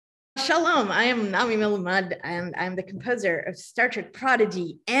Shalom, I am Nami Melumad, and I'm the composer of Star Trek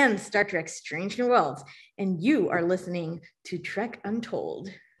Prodigy and Star Trek Strange New Worlds, and you are listening to Trek Untold.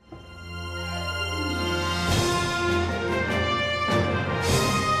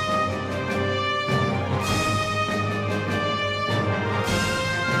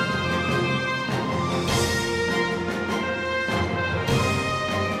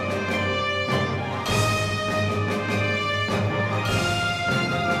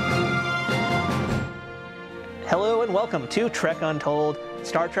 Hello and welcome to Trek Untold,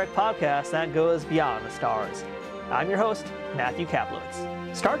 Star Trek podcast that goes beyond the stars. I'm your host, Matthew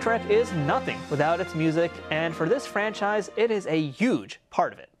Kaplowitz. Star Trek is nothing without its music, and for this franchise, it is a huge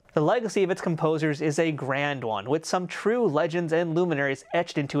part of it. The legacy of its composers is a grand one, with some true legends and luminaries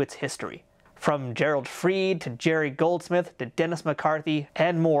etched into its history. From Gerald to Jerry Goldsmith to Dennis McCarthy,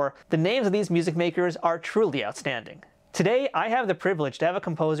 and more, the names of these music makers are truly outstanding. Today, I have the privilege to have a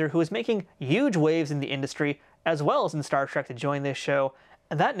composer who is making huge waves in the industry, as well as in Star Trek, to join this show,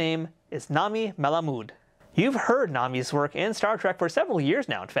 and that name is Nami Melumad. You've heard Nami's work in Star Trek for several years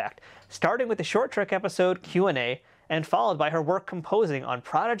now, in fact, starting with the short Trek episode Q&A, and followed by her work composing on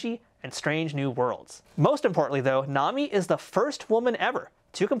Prodigy and Strange New Worlds. Most importantly, though, Nami is the first woman ever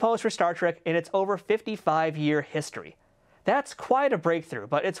to compose for Star Trek in its over 55-year history. That's quite a breakthrough,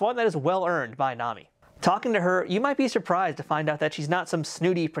 but it's one that is well earned by Nami. Talking to her, you might be surprised to find out that she's not some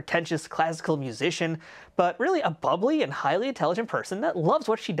snooty, pretentious classical musician, but really a bubbly and highly intelligent person that loves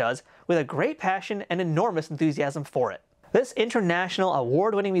what she does with a great passion and enormous enthusiasm for it. This international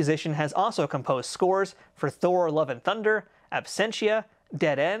award-winning musician has also composed scores for Thor: Love and Thunder, Absentia,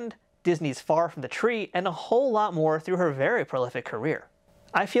 Dead End, Disney's Far from the Tree, and a whole lot more through her very prolific career.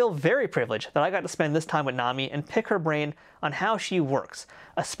 I feel very privileged that I got to spend this time with Nami and pick her brain on how she works,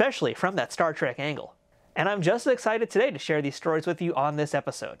 especially from that Star Trek angle. And I'm just as excited today to share these stories with you on this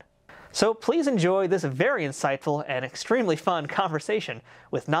episode. So please enjoy this very insightful and extremely fun conversation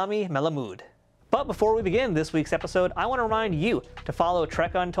with Nami Melumad. But before we begin this week's episode, I want to remind you to follow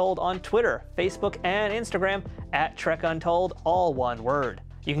Trek Untold on Twitter, Facebook, and Instagram at Trek Untold, all one word.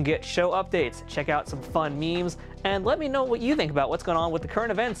 You can get show updates, check out some fun memes, and let me know what you think about what's going on with the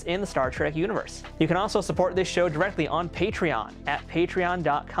current events in the Star Trek universe. You can also support this show directly on Patreon at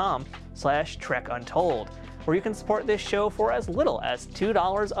patreon.com/TrekUntold, where you can support this show for as little as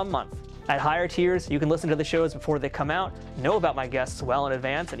 $2 a month. At higher tiers, you can listen to the shows before they come out, know about my guests well in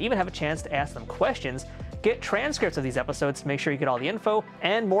advance, and even have a chance to ask them questions, get transcripts of these episodes to make sure you get all the info,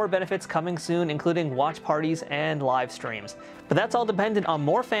 and more benefits coming soon, including watch parties and live streams. But that's all dependent on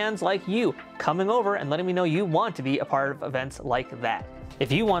more fans like you coming over and letting me know you want to be a part of events like that.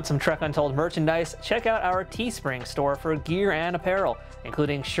 If you want some Trek Untold merchandise, check out our Teespring store for gear and apparel,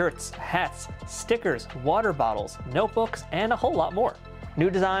 including shirts, hats, stickers, water bottles, notebooks, and a whole lot more.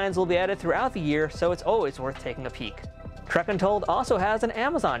 New designs will be added throughout the year, so it's always worth taking a peek. Trek Untold also has an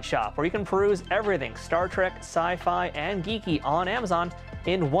Amazon shop where you can peruse everything Star Trek, sci-fi, and geeky on Amazon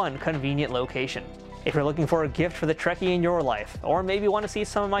in one convenient location. If you're looking for a gift for the Trekkie in your life, or maybe want to see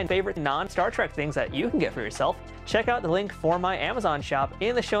some of my favorite non-Star Trek things that you can get for yourself, check out the link for my Amazon shop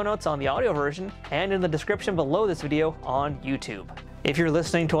in the show notes on the audio version and in the description below this video on YouTube. If you're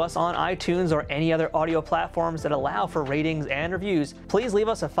listening to us on iTunes or any other audio platforms that allow for ratings and reviews, please leave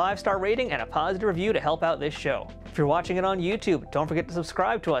us a 5-star rating and a positive review to help out this show. If you're watching it on YouTube, don't forget to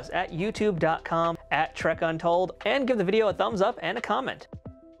subscribe to us at youtube.com/TrekUntold and give the video a thumbs up and a comment.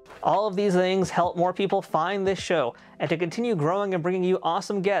 All of these things help more people find this show and to continue growing and bringing you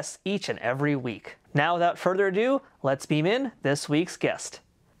awesome guests each and every week. Now, without further ado, let's beam in this week's guest.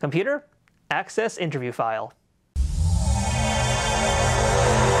 Computer, access interview file.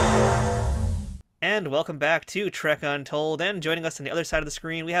 And welcome back to Trek Untold, and joining us on the other side of the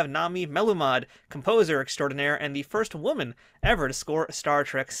screen, we have Nami Melumad, composer extraordinaire and the first woman ever to score a Star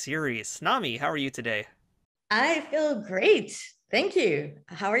Trek series. Nami, how are you today? I feel great. Thank you.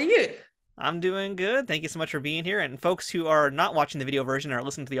 How are you? I'm doing good. Thank you so much for being here. And folks who are not watching the video version or are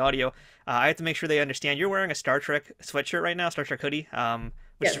listening to the audio, I have to make sure they understand you're wearing a Star Trek sweatshirt right now, Star Trek hoodie,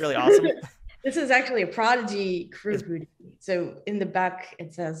 which is really awesome. This is actually a Prodigy crew hoodie. So in the back,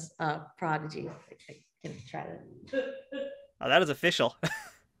 it says Prodigy. I can try to. Oh, that is official.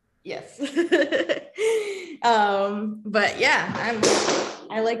 Yes. But yeah,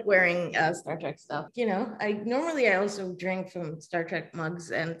 I like wearing Star Trek stuff. You know, I also drink from Star Trek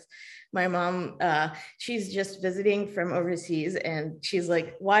mugs, and my mom, she's just visiting from overseas, and she's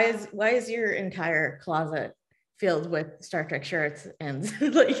like, why is your entire closet filled with Star Trek shirts? And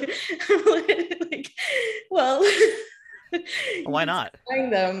like, well, Why not? Buying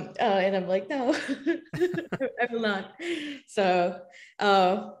them, and I'm like, no, I will not. So,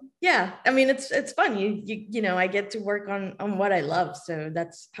 yeah, I mean, it's fun. I get to work on what I love. So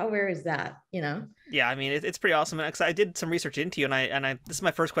that's how rare is that, Yeah, I mean, it's pretty awesome. Because I did some research into you, and I this is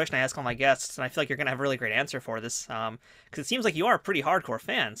my first question I ask all my guests, and I feel like you're gonna have a really great answer for this. Because it seems like you are a pretty hardcore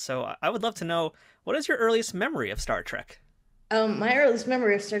fan. So I would love to know, what is your earliest memory of Star Trek? My earliest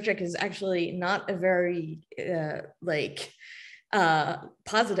memory of Star Trek is actually not a very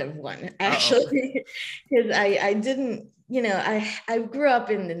positive one, Uh-oh. actually, because I didn't, I grew up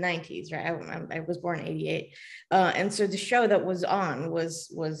in the 90s, right? I was born in 88, and so the show that was on was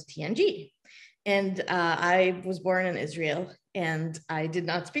TNG, and I was born in Israel, and I did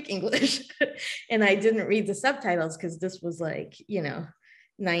not speak English, and I didn't read the subtitles because this was like,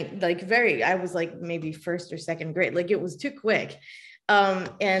 I was like maybe first or second grade, like it was too quick,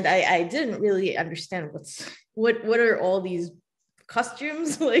 and I didn't really understand what are all these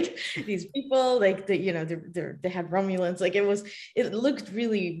costumes, like these people, like they had Romulans, like it looked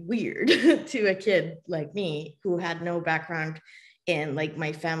really weird to a kid like me who had no background in like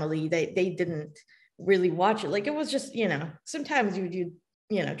my family. They didn't really watch it, like it was just, sometimes you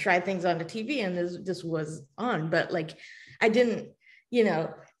try things on the TV, and this was on, but like I didn't,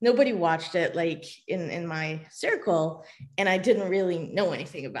 nobody watched it like in my circle, and I didn't really know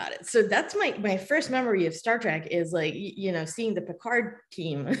anything about it. So that's my first memory of Star Trek, is like, seeing the Picard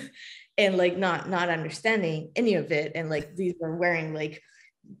team and like not understanding any of it, and like these were wearing like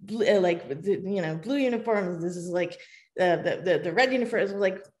blue uniforms. This is like the red uniforms,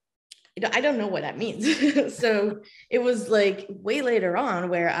 like I don't know what that means. So it was like way later on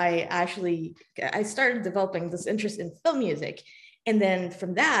where I started developing this interest in film music. And then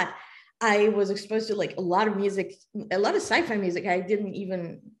from that, I was exposed to like a lot of music, a lot of sci-fi music I didn't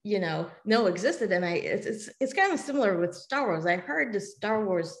even, know existed. And it's kind of similar with Star Wars. I heard the Star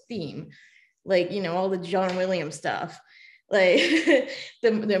Wars theme, like, all the John Williams stuff, like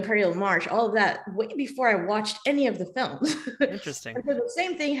the Imperial March, all of that, way before I watched any of the films. Interesting. And so the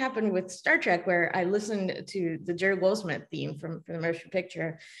same thing happened with Star Trek, where I listened to the Gerald theme from the motion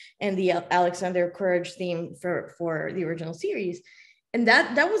picture, and the Alexander Courage theme for the original series. And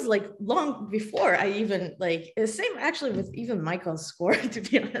that was like long before I even, like, the same actually with even Michael's score, to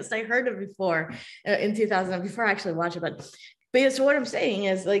be honest. I heard it before, in 2000, before I actually watched it. But yeah, so what I'm saying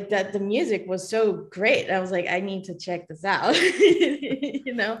is like that the music was so great. I was like, I need to check this out,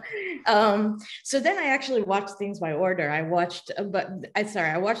 So then I actually watched things by order. I watched them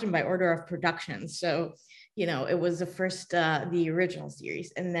by order of production. So, it was the first, the original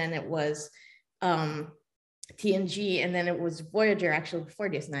series, and then it was TNG, and then it was Voyager actually before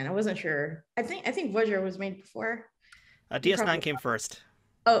DS9. I wasn't sure. I think Voyager was made before. DS9 came first.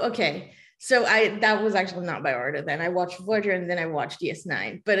 Oh, okay. So that was actually not by order. Then I watched Voyager, and then I watched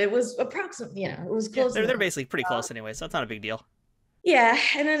DS9, but it was approximately, it was close. Yeah, they're basically pretty close anyway, so it's not a big deal. Yeah,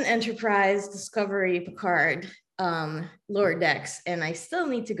 and then Enterprise, Discovery, Picard, Lower Decks, and I still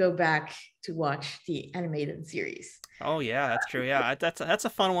need to go back to watch the animated series. Oh yeah, that's true. Yeah, that's a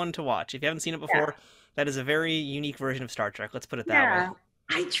fun one to watch. If you haven't seen it before, that is a very unique version of Star Trek. Let's put it that way.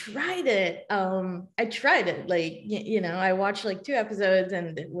 I tried it. Like, I watched like 2 episodes,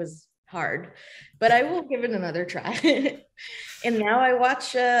 and it was hard, but I will give it another try. And now I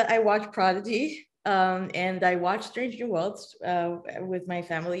watch Prodigy, and I watch Strange New Worlds with my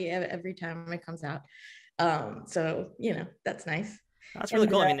family every time it comes out. So that's nice. That's really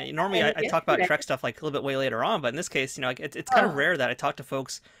cool. I mean, normally I talk about Trek stuff like a little bit way later on, but in this case, like it's kind of rare that I talk to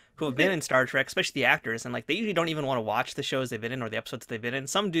folks who have been in Star Trek, especially the actors, and like they usually don't even want to watch the shows they've been in or the episodes they've been in.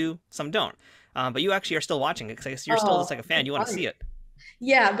 Some do, some don't. But you actually are still watching it because I guess you're still just like a fan. You want to see it.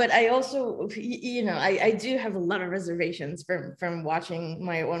 Yeah, but I also, I do have a lot of reservations from watching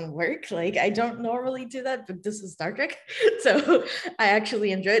my own work. Like, I don't normally do that, but this is Star Trek, so I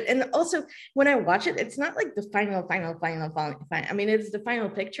actually enjoy it. And also, when I watch it, it's not like the final. I mean, it's the final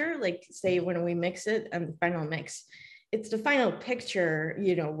picture. Like, say when we mix it and the final mix, it's the final picture,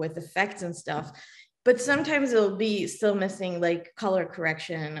 with effects and stuff. But sometimes it'll be still missing like color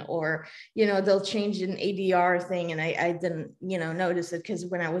correction, or they'll change an ADR thing, and I didn't notice it because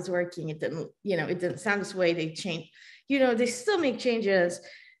when I was working it didn't sound this way. They change, they still make changes.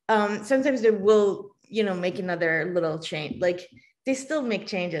 Sometimes they will make another little change, like they still make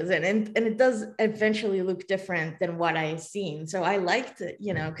changes, and it does eventually look different than what I've seen. So I liked it,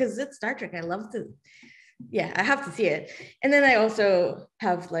 because it's Star Trek. I love to, I have to see it. And then I also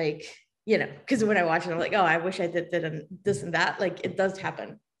have like, because when I watch it, I'm like, oh, I wish I did this and that. Like, it does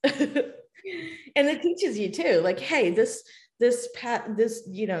happen. And it teaches you too, like, hey, this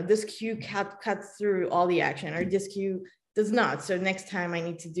cue cuts through all the action, or this cue does not. So next time I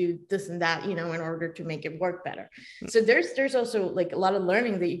need to do this and that, in order to make it work better. So there's also like a lot of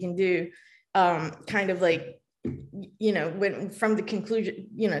learning that you can do, kind of like, when from the conclusion,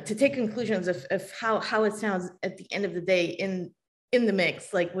 to take conclusions of how it sounds at the end of the day in the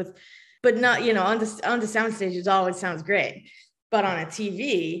mix, like but not, on the sound stage, it always sounds great, but on a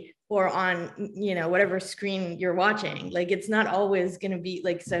TV or on, whatever screen you're watching, like it's not always going to be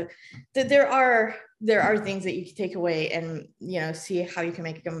like, so there are things that you can take away and, see how you can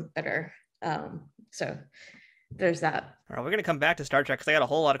make them better. So there's that. All right, we're going to come back to Star Trek because I got a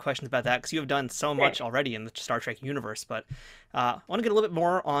whole lot of questions about that because you have done so much already in the Star Trek universe. But I want to get a little bit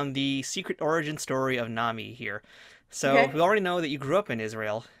more on the secret origin story of Nami here. So we already know that you grew up in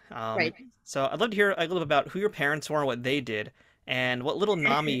Israel. Right. So I'd love to hear a little bit about who your parents were and what they did and what little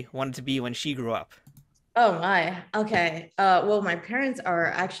Nami wanted to be when she grew up. Oh my, okay. Well, my parents are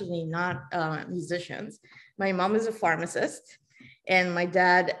actually not musicians. My mom is a pharmacist, and my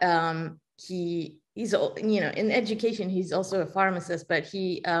dad, he's in education, he's also a pharmacist, but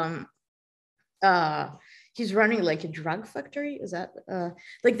he's running like a drug factory. Is that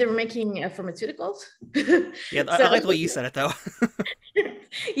like they're making pharmaceuticals? Yeah, I like the way you said it though.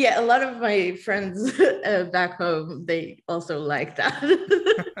 Yeah, a lot of my friends back home, they also like that.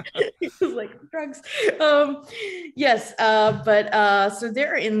 Like drugs. Yes, but so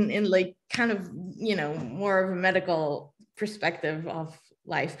they're in like kind of, more of a medical perspective of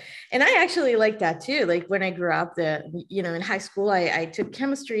life. And I actually like that too. Like when I grew up, in high school, I took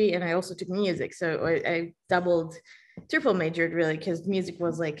chemistry and I also took music. So I triple majored really, because music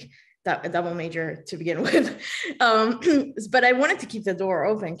was like a double major to begin with. But I wanted to keep the door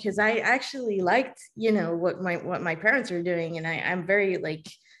open because I actually liked, what my parents were doing. And I'm very like,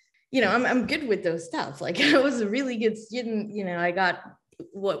 I'm good with those stuff. Like I was a really good student, I got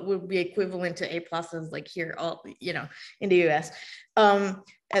what would be equivalent to A+ like here, all, in the US.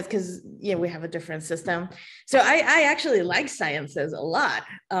 Because we have a different system. So I actually like sciences a lot.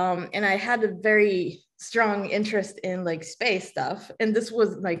 And I had a very strong interest in like space stuff. And this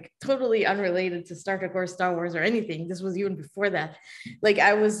was like totally unrelated to Star Trek or Star Wars or anything. This was even before that. Like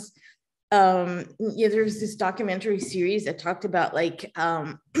I was, there was this documentary series that talked about like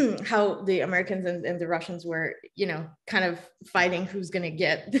how the Americans and the Russians were, kind of fighting who's going to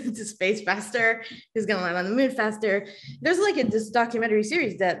get to space faster, who's going to land on the moon faster. There's like this documentary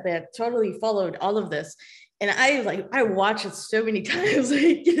series that totally followed all of this. And I watched it so many times,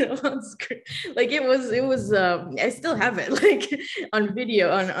 like, on screen. Like it was, I still have it like on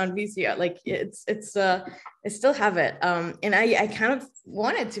video, on VCR, like I still have it. And I kind of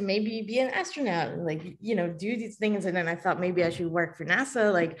wanted to maybe be an astronaut and like, do these things. And then I thought maybe I should work for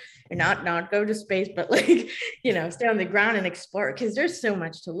NASA, like, or not go to space, but like, stay on the ground and explore, because there's so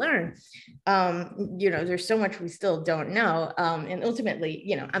much to learn. There's so much we still don't know. And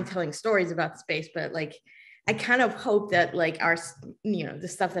ultimately, I'm telling stories about space, but like, I kind of hope that like the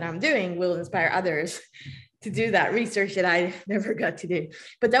stuff that I'm doing will inspire others to do that research that I never got to do.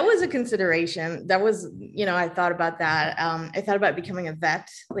 But that was a consideration. That was, I thought about that. I thought about becoming a vet,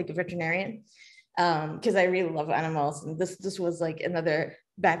 like a veterinarian, because I really love animals. And this was like another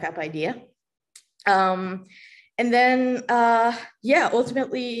backup idea. And then,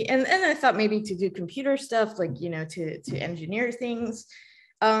 ultimately, and I thought maybe to do computer stuff, like, to engineer things.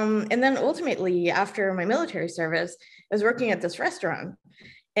 And then ultimately, after my military service, I was working at this restaurant,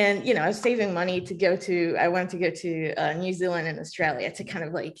 and I was saving money I wanted to go to New Zealand and Australia to kind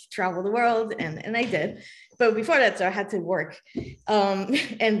of like travel the world, and I did. But before that, so I had to work,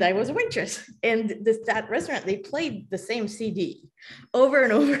 and I was a waitress. And that restaurant, they played the same CD over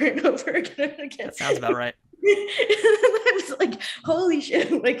and over and over again. That sounds about right. I was like, holy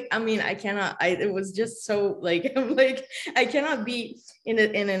shit. Like, I mean, it was just so like, I'm like, I cannot be in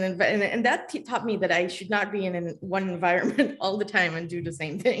an environment. And that taught me that I should not be in one environment all the time and do the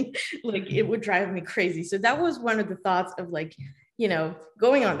same thing. Like, it would drive me crazy. So that was one of the thoughts of like,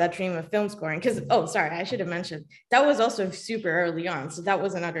 going on that dream of film scoring. Because, I should have mentioned, that was also super early on. So that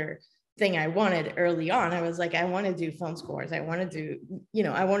was another thing I wanted early on. I was like, I want to do film scores. I want to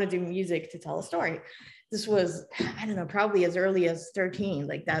do music to tell a story. This was, I don't know, probably as early as 13,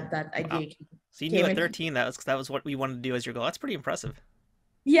 like that idea. Wow. So you knew at 13 that was what we wanted to do as your goal. That's pretty impressive.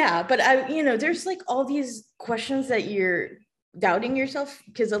 Yeah, but there's like all these questions that you're doubting yourself,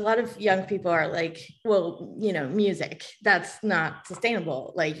 because a lot of young people are like, well, music, that's not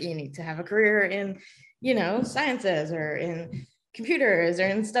sustainable. Like, you need to have a career in, sciences or in computers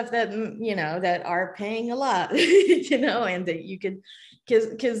and stuff that, you know, that are paying a lot, you know, and that you could,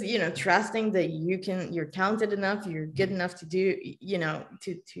 because you know, trusting that you're talented enough, you're good enough to do, you know,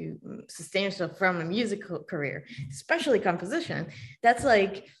 to sustain yourself from a musical career, especially composition. That's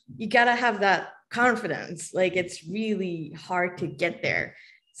like, you gotta have that confidence. Like, it's really hard to get there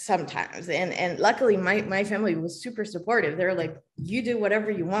sometimes, and luckily my family was super supportive. They're like, you do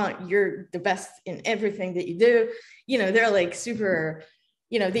whatever you want, you're the best in everything that you do, you know. They're like super,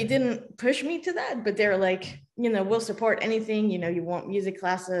 you know, they didn't push me to that, but they're like, you know, we'll support anything, you know, you want music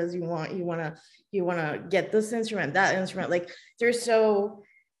classes, you want to get this instrument, that instrument. Like, they're so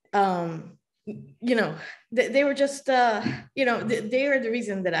you know, they were just you know, they are the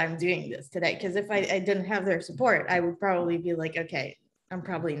reason that I'm doing this today. Because if I didn't have their support, I would probably be like, okay, I'm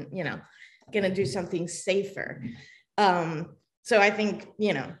probably, you know, gonna do something safer. So I think,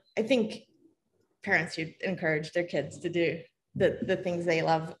 you know, I think parents should encourage their kids to do the things they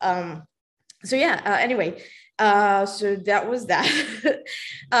love. So yeah, anyway, so that was that.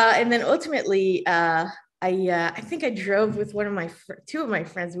 And then ultimately, I think I drove with one of my two of my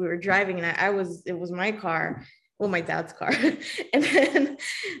friends. We were driving, and it was my car, well, my dad's car, and then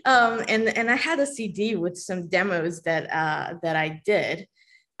and I had a CD with some demos that I did.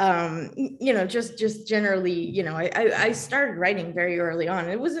 You know, just generally, you know, I started writing very early on.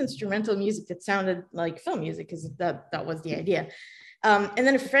 It was instrumental music that sounded like film music, because that was the idea. And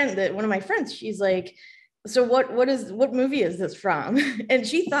then one of my friends, she's like, so what movie is this from? And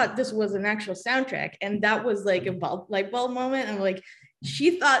she thought this was an actual soundtrack, and that was like a light bulb moment. I'm like,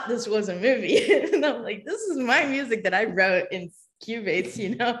 she thought this was a movie. And I'm like, this is my music that I wrote in Cubase,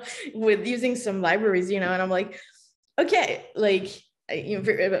 you know, with using some libraries, you know. And I'm like, okay, like, you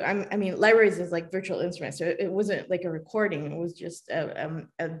know, I mean, libraries is like virtual instruments, so it wasn't like a recording, it was just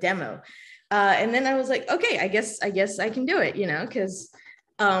a demo. And then I was like, okay, I guess I can do it, you know, because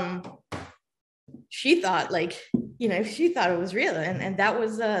she thought, like, you know, she thought it was real, and that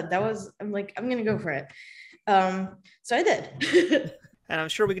was I'm like, I'm gonna go for it. So I did. And I'm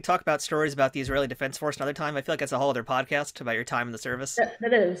sure we could talk about stories about the Israeli Defense Force another time. I feel like that's a whole other podcast about your time in the service.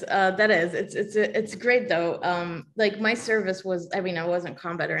 That is it's great though. Like, my service was, I mean, I wasn't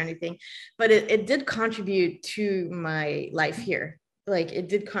combat or anything, but it did contribute to my life here. Like, it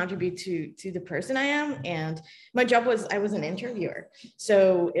did contribute to the person I am. And my job was, I was an interviewer,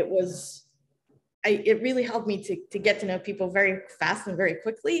 so it really helped me to get to know people very fast and very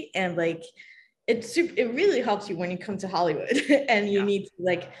quickly. And like, it really helps you when you come to Hollywood and you need to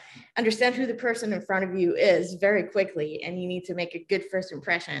like understand who the person in front of you is very quickly, and you need to make a good first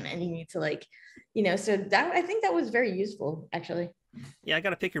impression, and you need to, like, you know, so that, I think that was very useful, actually. Yeah, I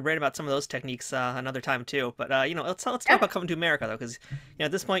got to pick your brain about some of those techniques another time too. But you know, let's talk about coming to America though, because you know,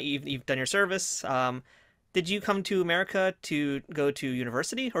 at this point you've done your service. Did you come to America to go to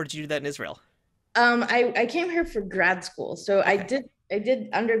university, or did you do that in Israel? I came here for grad school, so okay. I did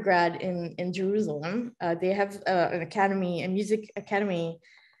undergrad in Jerusalem. They have an academy, a music academy.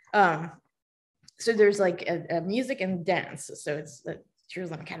 So there's like a music and dance. So it's the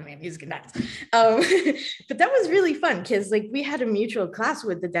Jerusalem Academy of Music and Dance. But that was really fun, because like, we had a mutual class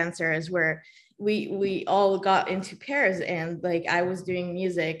with the dancers where we all got into pairs, and like, I was doing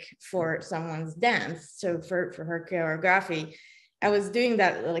music for someone's dance. So for her choreography, I was doing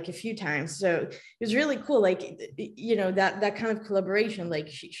that like a few times. So it was really cool. Like, you know, that kind of collaboration, like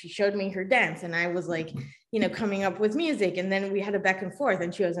she showed me her dance, and I was like, you know, coming up with music, and then we had a back and forth,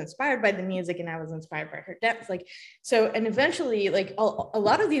 and she was inspired by the music and I was inspired by her dance. Like, so, and eventually, like, a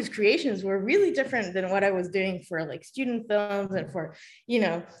lot of these creations were really different than what I was doing for like student films, and for, you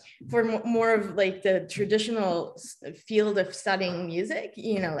know, for more of like the traditional field of studying music,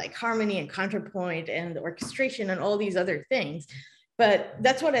 you know, like harmony and counterpoint and orchestration and all these other things. But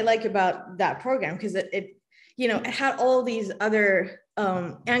that's what I like about that program, because it you know, it had all these other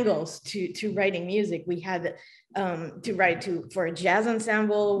angles to writing music. We had to write for a jazz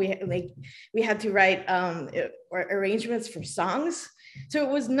ensemble. We had to write arrangements for songs. So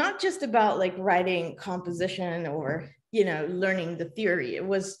it was not just about like writing composition or, you know, learning the theory. It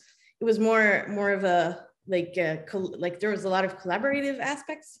was more of a like there was a lot of collaborative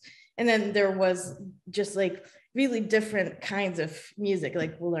aspects, and then there was just like really different kinds of music.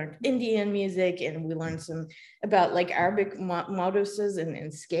 Like, we learned Indian music, and we learned some about like Arabic moduses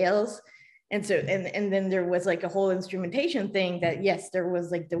and scales. And so, and then there was like a whole instrumentation thing that, yes, there was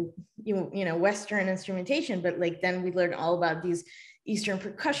like the, you know, Western instrumentation, but like, then we learned all about these Eastern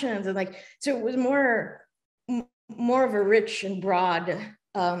percussions, and like, so it was more of a rich and broad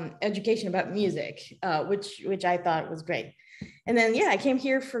education about music, which I thought was great. And then, yeah, I came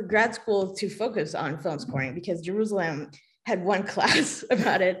here for grad school to focus on film scoring, because Jerusalem had one class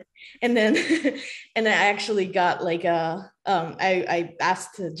about it, and then and I actually got like I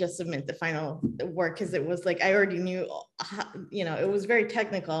asked to just submit the final work because it was like I already knew, it was very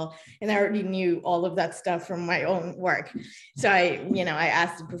technical, and I already knew all of that stuff from my own work. So I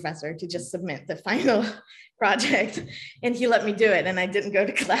asked the professor to just submit the final project, and he let me do it, and I didn't go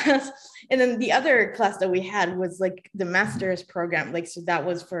to class. And then the other class that we had was like the master's program, like, so that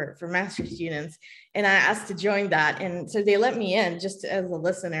was for master students, and I asked to join that, and so they let me in just as a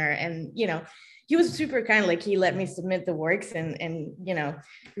listener. And he was super kind, like he let me submit the works and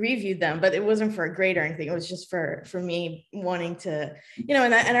reviewed them, but it wasn't for a grade or anything. It was just for me wanting to,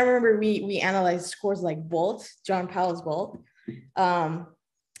 and I remember we analyzed scores like Bolt, John Powell's Bolt. Have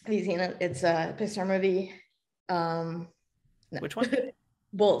you seen it? It's a Pixar movie. No. Which one?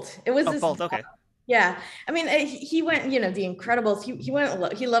 Bolt. It was Bolt. Okay. Yeah, I mean, he went, The Incredibles. He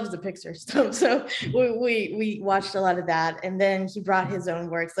went. He loves the Pixar stuff, so we watched a lot of that, and then he brought his own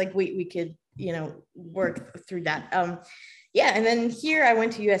works. Like we could work through that. Yeah, and then here I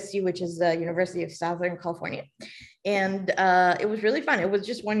went to USC, which is the University of Southern California, and it was really fun. It was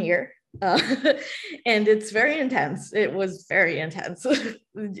just 1 year. And it's very intense. It was very intense,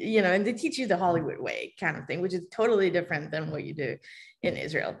 and they teach you the Hollywood way kind of thing, which is totally different than what you do in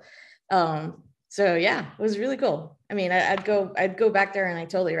Israel. So yeah, it was really cool. I mean, I'd go back there, and I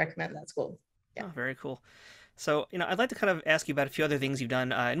totally recommend that school. Yeah. Oh, very cool. So, I'd like to kind of ask you about a few other things you've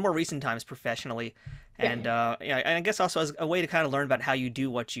done in more recent times professionally. And I guess also as a way to kind of learn about how you do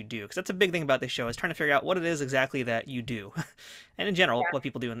what you do. Because that's a big thing about this show, is trying to figure out what it is exactly that you do. And in general, what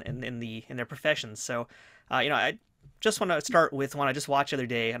people do in their professions. So, I just want to start with one I just watched the other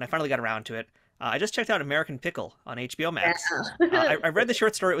day, and I finally got around to it. I just checked out American Pickle on HBO Max. Yeah. I read the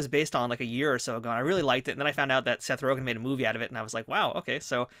short story it was based on like a year or so ago, and I really liked it. And then I found out that Seth Rogen made a movie out of it, and I was like, wow, okay.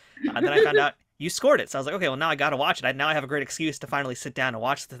 So then I found out you scored it. So I was like, okay, well, now I got to watch it. Now I have a great excuse to finally sit down and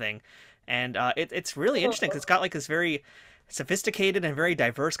watch the thing. And it's really interesting because it's got like this very sophisticated and very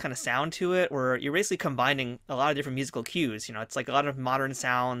diverse kind of sound to it, where you're basically combining a lot of different musical cues. It's like a lot of modern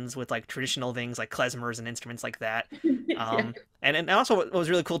sounds with like traditional things like klezmers and instruments like that. And also what was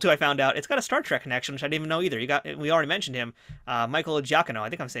really cool too, I found out it's got a Star Trek connection, which I didn't even know either. We already mentioned him, Michael Giacchino. I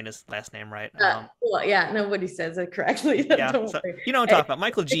think I'm saying his last name right. Well, yeah, nobody says it correctly. Yeah, so, you know what I'm talking about,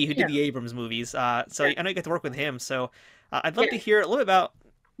 Michael G, who did the Abrams movies. So I know you get to work with him. So I'd love to hear a little bit about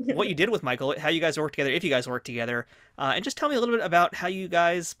what you did with Michael, how you guys work together, if you guys work together, and just tell me a little bit about how you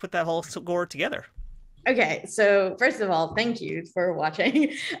guys put that whole score together. Okay, so first of all, thank you for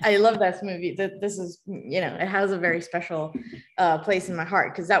watching. I love this movie. This is, it has a very special place in my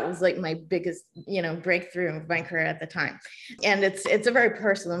heart, because that was like my biggest, breakthrough of my career at the time. And it's a very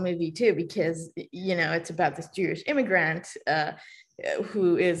personal movie too, because, it's about this Jewish immigrant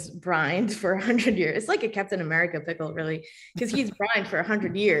who is brined for 100 years. It's like a Captain America pickle, really, because he's brined for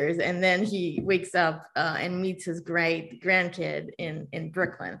 100 years, and then he wakes up and meets his great grandkid in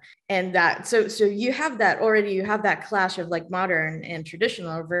Brooklyn. And that, so you have that clash of like modern and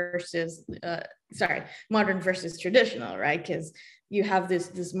traditional versus modern versus traditional, right? Because you have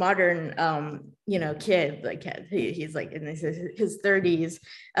this modern kid, he's like in his 30s,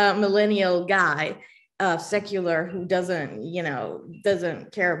 millennial guy, secular, who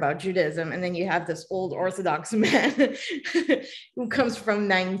doesn't care about Judaism. And then you have this old Orthodox man who comes from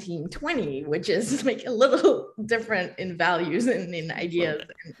 1920, which is like a little different in values and in ideas.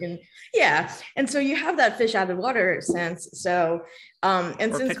 And so you have that fish out of water sense. So or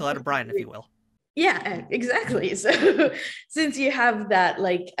pickle out of brine, if you will. Yeah, exactly. So since you have that,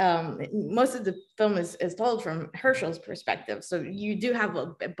 like most of the film is told from Herschel's perspective, so you do have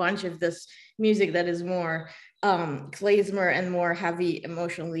a bunch of this music that is more klezmer and more heavy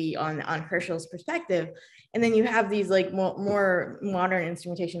emotionally on Herschel's perspective, and then you have these like more modern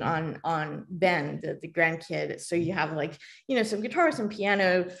instrumentation on Ben, the grandkid. So you have like some guitar, some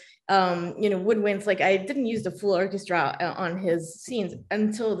piano, woodwinds. Like I didn't use the full orchestra on his scenes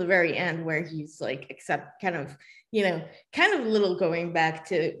until the very end, where he's like, except kind of a little going back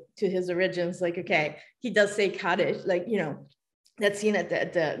to his origins. Like, okay, he does say Kaddish, like, that scene at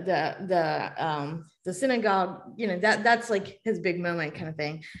the synagogue, that's like his big moment kind of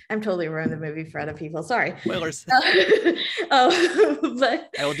thing. I'm totally ruining the movie for other people. Sorry. Spoilers. But I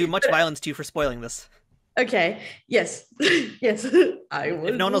will do much violence to you for spoiling this. Okay. Yes. Yes. I will.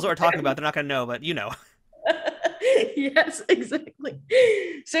 If no one knows what we're talking about, they're not going to know, but you know. Yes, exactly.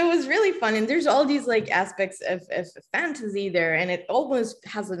 So it was really fun. And there's all these like aspects of fantasy there. And it almost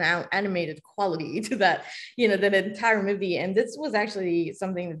has an animated quality to that, that entire movie. And this was actually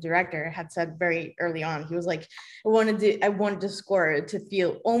something the director had said very early on. He was like, I wanted the score to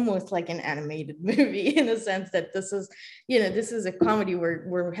feel almost like an animated movie, in a sense that this is a comedy where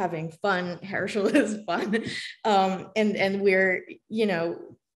we're having fun. Herschel is fun. And we're,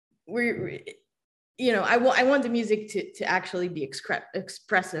 I want the music to actually be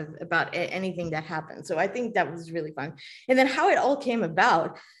expressive about anything that happens. So I think that was really fun. And then how it all came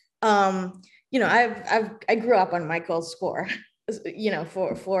about, I grew up on Michael's score,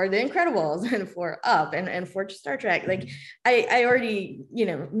 for The Incredibles and for Up and for Star Trek. Like I already,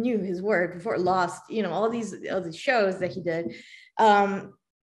 knew his work before Lost, all these shows that he did. And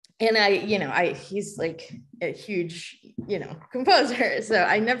he's like a huge, composer. So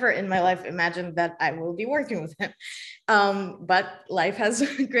I never in my life imagined that I will be working with him. But life has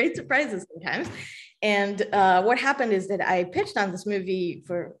great surprises sometimes. And what happened is that I pitched on this movie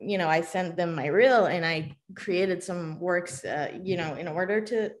for, I sent them my reel and I created some works, in order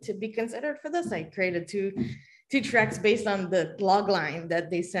to be considered for this. I created two tracks based on the log line that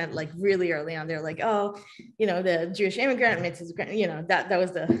they sent like really early on. They're like, oh, the Jewish immigrant meets his, that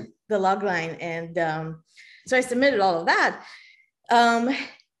was the log line. And so I submitted all of that.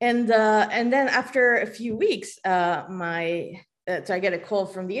 And then after a few weeks, so I get a call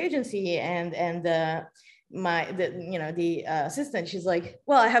from the agency and the assistant, she's like,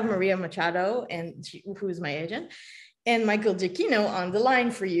 well, I have Maria Machado and who's my agent, and Michael Giacchino on the line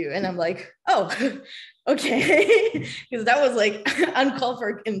for you. And I'm like, oh, okay. Because that was like uncalled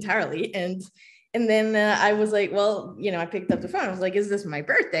for entirely. And then I was like, well, I picked up the phone. I was like, is this my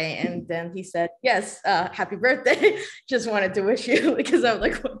birthday? And then he said, yes, happy birthday. Just wanted to wish you, because I was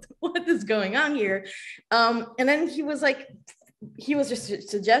like, what is going on here? And then he was just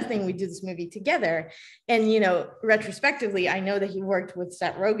suggesting we do this movie together. And, retrospectively, I know that he worked with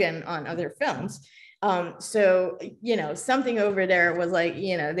Seth Rogen on other films. So, something over there was like,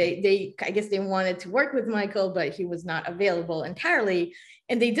 I guess they wanted to work with Michael, but he was not available entirely.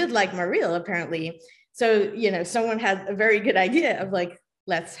 And they did like Mariel, apparently. So, someone had a very good idea of like,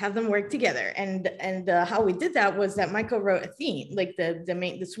 let's have them work together. And how we did that was that Michael wrote a theme, like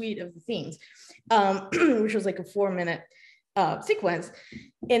the suite of the themes, which was like a 4-minute sequence.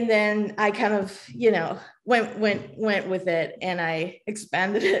 And then I kind of, went with it, and I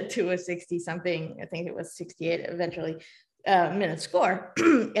expanded it to a 60 something, I think it was 68 eventually, minute score.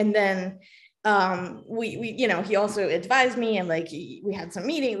 And then we he also advised me, and like we had some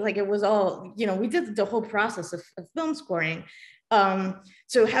meetings, like it was all, we did the whole process of film scoring.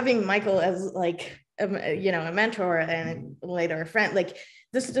 So having Michael as like a mentor and later a friend, like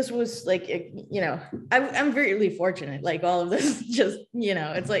this was like, I'm really fortunate. Like all of this, just,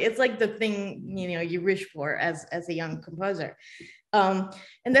 it's like the thing, you wish for as a young composer. And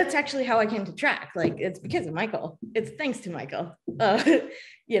that's actually how I came to track. Like, it's because of Michael. It's thanks to Michael.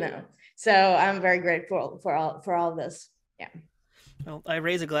 So I'm very grateful for all this. Yeah. Well, I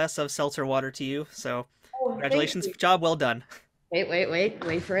raise a glass of seltzer water to you. So congratulations, job well done.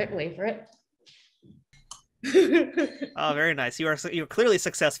 Wait for it. Oh, very nice. You're clearly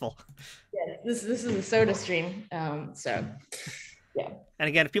successful. Yeah, this is a soda stream. So yeah. And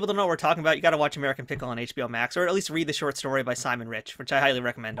again, if people don't know what we're talking about, you got to watch American Pickle on HBO Max, or at least read the short story by Simon Rich, which I highly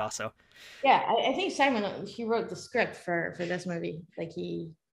recommend also. Yeah, I think Simon, he wrote the script for this movie. Like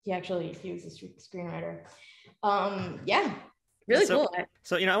he was a screenwriter. Yeah, really cool.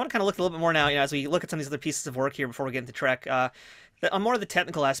 So, I want to kind of look a little bit more now, as we look at some of these other pieces of work here before we get into Trek, on more of the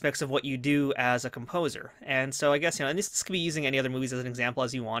technical aspects of what you do as a composer. And so I guess, and this could be using any other movies as an example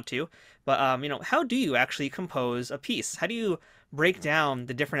as you want to, but, how do you actually compose a piece? How do you break down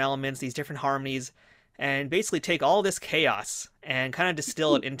the different elements, these different harmonies, and basically take all this chaos and kind of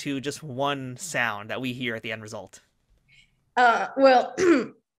distill it into just one sound that we hear at the end result? Well,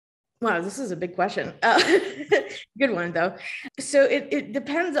 wow, this is a big question. Good one though. So it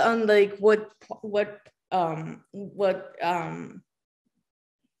depends on like what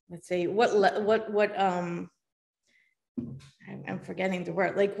let's say I'm forgetting the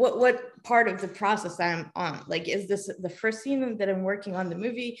word, like what part of the process I'm on. Like, is this the first scene that I'm working on the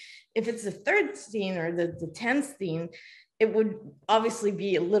movie? If it's the third scene or the 10th scene, it would obviously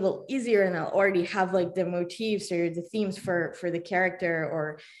be a little easier, and I'll already have like the motifs or the themes for the character,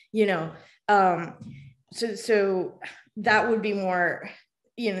 or so that would be more,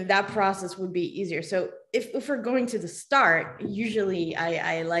 that process would be easier. So if we're going to the start, usually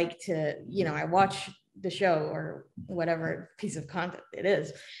I like to, I watch the show or whatever piece of content it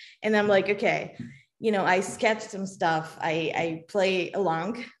is, and I'm like, okay, I sketch some stuff. I play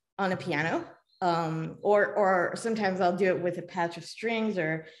along on a piano, or sometimes I'll do it with a patch of strings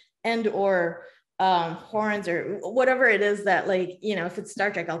or horns or whatever it is that, like, if it's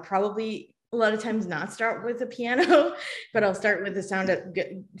Star Trek, I'll probably a lot of times not start with the piano, but I'll start with the sound that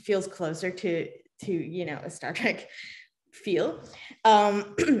feels closer to a Star Trek feel.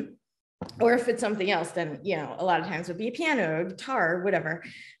 Or if it's something else, then a lot of times it'll be a piano or guitar or whatever.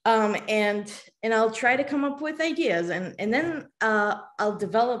 And I'll try to come up with ideas, and then I'll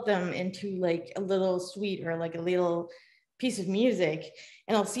develop them into like a little suite or like a little piece of music,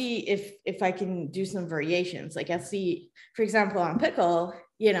 and I'll see if I can do some variations. Like I'll see, for example, on Pickle,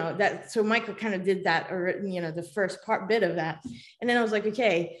 so Michael kind of did that, or the first bit of that, and then I was like,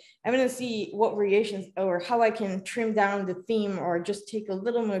 okay, I'm going to see what variations or how I can trim down the theme, or just take a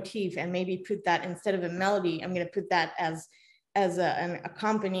little motif and maybe put that instead of a melody. I'm going to put that as an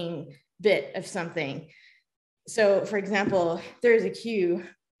accompanying bit of something. So, for example, there's a cue.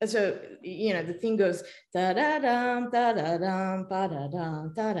 So the theme goes da da dum da da dum ba da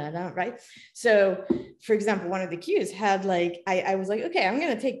dum da da dum, right? So, for example, one of the cues had like I was like, okay, I'm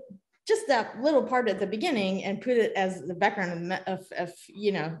going to take just that little part at the beginning and put it as the background of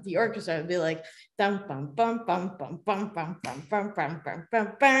the orchestra. It'd be like dum bum bum bum bum bum bum bum bum bum bum bum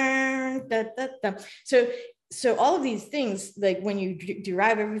bum da da dum. So all of these things, like when you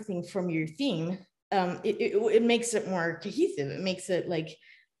derive everything from your theme, it makes it more cohesive. It makes it like,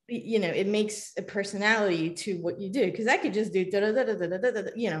 it makes a personality to what you do. Because I could just do da da da da da da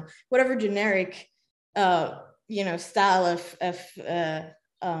da, whatever generic style of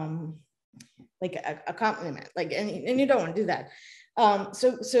like a accompaniment, like, and you don't want to do that.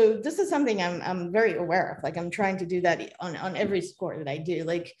 So this is something I'm very aware of. Like I'm trying to do that on every score that I do.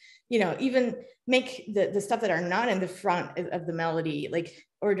 Like, even make the stuff that are not in the front of the melody, like,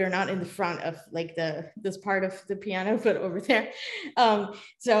 or they're not in the front of like this part of the piano, but over there.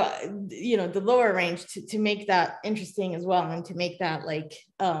 So the lower range to make that interesting as well, and to make that like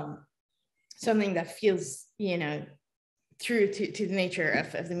something that feels true to the nature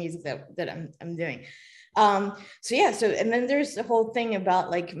of the music that I'm doing. So and then there's the whole thing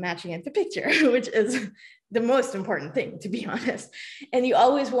about like matching it to picture, which is the most important thing, to be honest. And you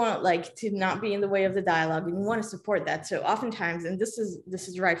always want like to not be in the way of the dialogue, and you want to support that. So oftentimes, and this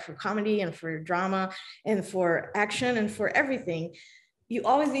is right for comedy and for drama and for action and for everything, you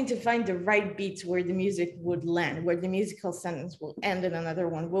always need to find the right beats where the music would land, where the musical sentence will end and another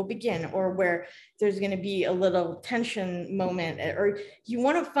one will begin, or where there's going to be a little tension moment, or you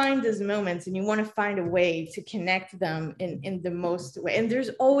want to find those moments and you want to find a way to connect them in the most way. And there's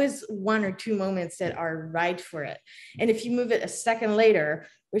always one or two moments that are right for it. And if you move it a second later,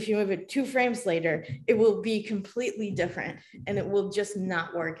 or if you move it 2 frames later, it will be completely different and it will just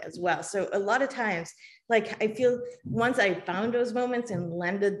not work as well. So a lot of times, like I feel once I found those moments and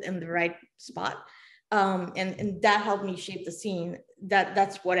landed in the right spot, and that helped me shape the scene,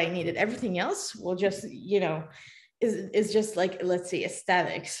 that's what I needed. Everything else will just, is just like, let's say,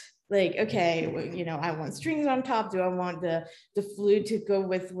 aesthetics. Like, okay, well, I want strings on top. Do I want the flute to go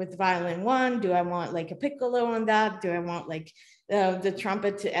with violin 1? Do I want like a piccolo on that? Do I want like the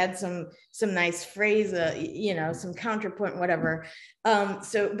trumpet to add some nice phrase, some counterpoint, whatever.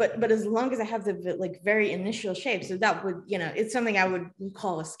 But as long as I have the like very initial shape, so that would, it's something I would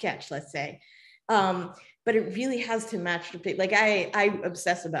call a sketch, let's say. But it really has to match the pic. Like I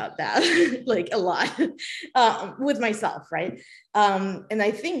obsess about that like a lot with myself, right? And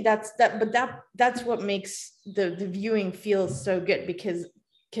I think that's what makes the viewing feel so good,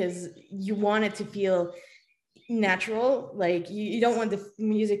 because you want it to feel natural. Like you don't want the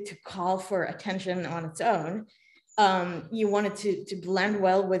music to call for attention on its own. You want it to blend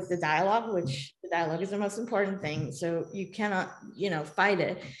well with the dialogue, which the dialogue is the most important thing. So you cannot, fight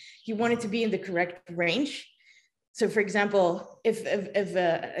it. You want it to be in the correct range. So for example, if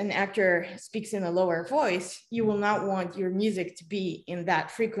an actor speaks in a lower voice, you will not want your music to be in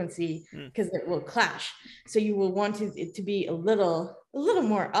that frequency, because it will clash. So you will want it to be a little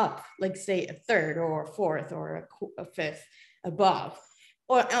more up, like say a third or a fourth or a fifth above,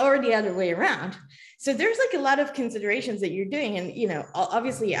 or the other way around. So there's like a lot of considerations that you're doing. And,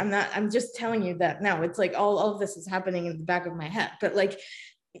 obviously I'm just telling you that now. It's like all of this is happening in the back of my head, but like,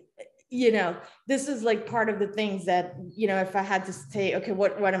 this is like part of the things that, if I had to say, okay,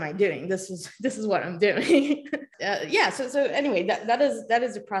 what am I doing? This is what I'm doing. So anyway, that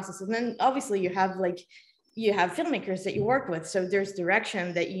is a process. And then obviously you have filmmakers that you work with. So there's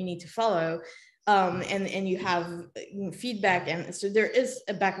direction that you need to follow. And you have feedback. And so there is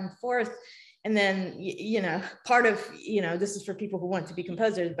a back and forth. And then, part of, this is for people who want to be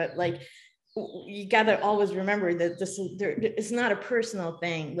composers, but like, you gotta always remember that it's not a personal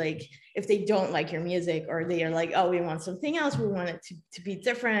thing. Like if they don't like your music, or they are like, oh, we want something else, we want it to be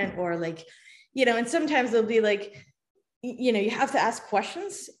different, or like, and sometimes they'll be like, you have to ask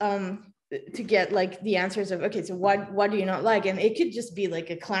questions to get like the answers of, okay, so what do you not like? And it could just be like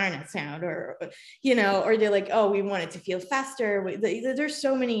a clarinet sound, or or they're like, oh, we want it to feel faster. There's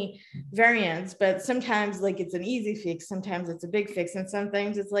so many variants, but sometimes like it's an easy fix, sometimes it's a big fix, and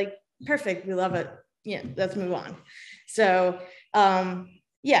sometimes it's like, perfect, we love it, let's move on. So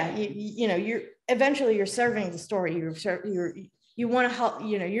you're eventually you're serving the story. You want to help,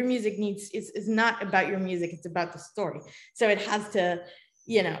 your music is not about your music, it's about the story. So it has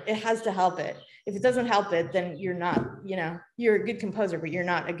to help it. If it doesn't help it, then you're not, you're a good composer, but you're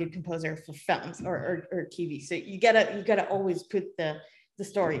not a good composer for films or TV. So you gotta always put the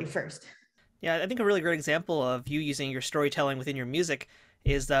story first. Yeah, I think a really great example of you using your storytelling within your music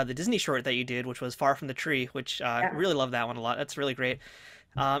is the Disney short that you did, which was Far from the Tree, which I really love that one a lot. That's really great.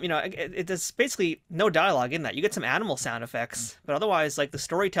 There's basically no dialogue in that. You get some animal sound effects, but otherwise, like, the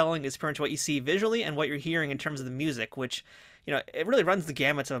storytelling is pretty much what you see visually and what you're hearing in terms of the music, which, it really runs the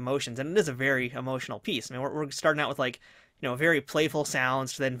gamut of emotions, and it is a very emotional piece. I mean, we're starting out with, like, very playful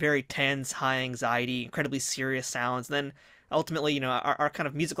sounds, then very tense, high anxiety, incredibly serious sounds, and then ultimately, our kind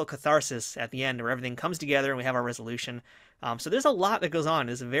of musical catharsis at the end, where everything comes together and we have our resolution. So there's a lot that goes on.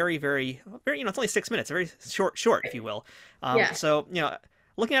 It's a very, very, very, it's only 6 minutes, a very short, if you will. So,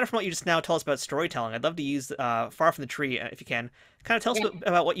 looking at it from what you just now told us about storytelling, I'd love to use Far from the Tree, if you can. Kind of tell us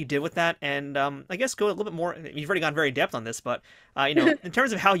about what you did with that, and I guess go a little bit more. You've already gone very depth on this, but in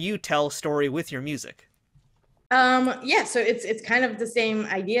terms of how you tell story with your music. So it's kind of the same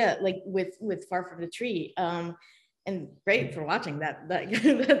idea, like with Far from the Tree. And great for watching that. I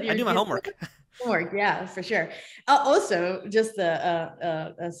do my homework. Yeah, for sure. Also, just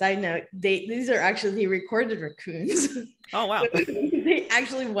a side note, these are actually recorded raccoons. Oh, wow. They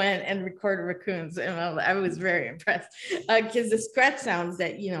actually went and recorded raccoons, and I was very impressed, because the scratch sounds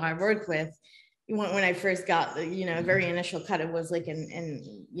that I worked with when I first got the very initial cut, it was like an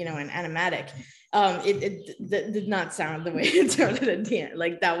animatic. It did not sound the way it sounded at the end.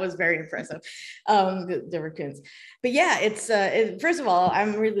 Like, that was very impressive, the raccoons. But yeah, first of all,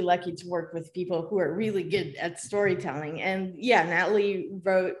 I'm really lucky to work with people who are really good at storytelling. And yeah, Natalie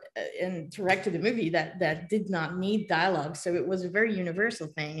wrote and directed a movie that did not need dialogue, so it was a very universal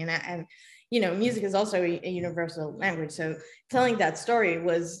thing. And music is also a universal language, so telling that story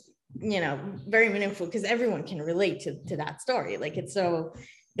was very meaningful, because everyone can relate to that story. Like, it's so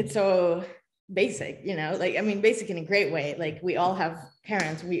basic, basic in a great way. Like, we all have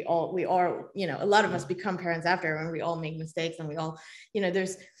parents, we are, a lot of us become parents after, and we all make mistakes, and we all,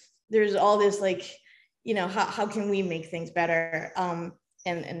 there's all this, like, how can we make things better,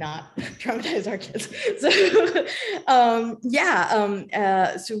 and not traumatize our kids.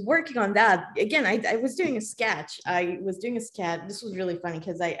 So working on that again, I was doing a sketch. This was really funny,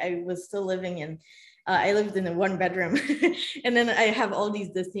 because I was still living in I lived in a 1-bedroom, and then I have all these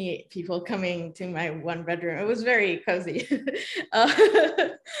Disney people coming to my 1-bedroom. It was very cozy.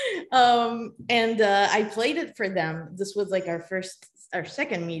 I played it for them. This was like our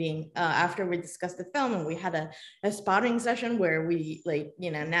second meeting after we discussed the film, and we had a spotting session where we, like,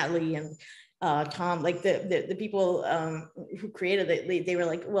 Natalie and Tom, like the people who created it, they were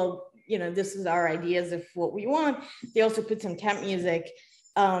like, well, this is our ideas of what we want. They also put some temp music.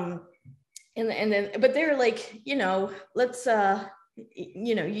 And then, but they're like, let's,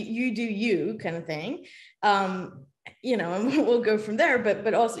 you do you kind of thing, and we'll go from there.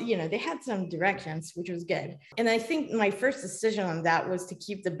 But also, they had some directions, which was good. And I think my first decision on that was to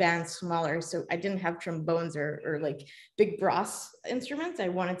keep the band smaller. So I didn't have trombones or like big brass instruments. I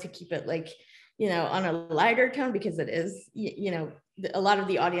wanted to keep it like, on a lighter tone, because it is, a lot of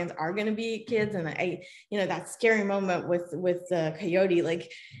the audience are going to be kids. And that scary moment with the coyote,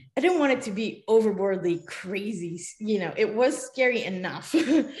 like, I didn't want it to be overboardly crazy. It was scary enough.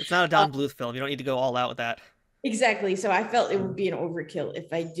 It's not a Don Bluth film. You don't need to go all out with that. Exactly. So I felt it would be an overkill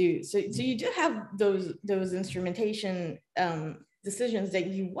if I do. So you do have those instrumentation decisions that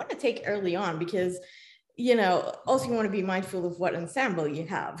you want to take early on, because also you want to be mindful of what ensemble you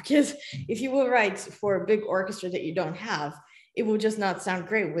have, because if you will write for a big orchestra that you don't have, it will just not sound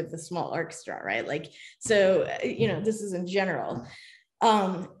great with the small orchestra, right? Like, so, this is in general.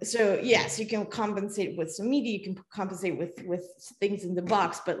 So yes, you can compensate with some MIDI, you can compensate with things in the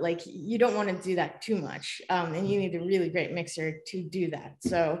box, but like, you don't want to do that too much. And you need a really great mixer to do that.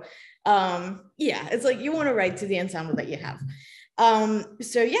 So it's like, you want to write to the ensemble that you have.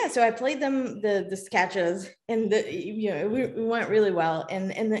 So I played them the sketches, and we went really well.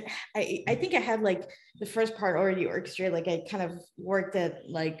 And I think I had like the first part already orchestrated. Like I kind of worked at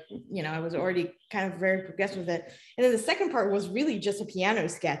like, I was already kind of very progressed with it. And then the second part was really just a piano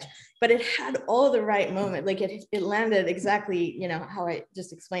sketch, but it had all the right moment. Like it landed exactly, how I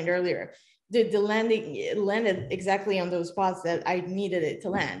just explained earlier. The landing, it landed exactly on those spots that I needed it to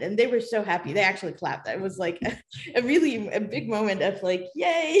land. And they were so happy. They actually clapped. It was like a big moment of like,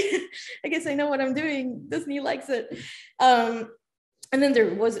 yay, I guess I know what I'm doing. Disney likes it. And then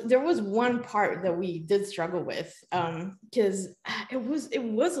there was one part that we did struggle with, because it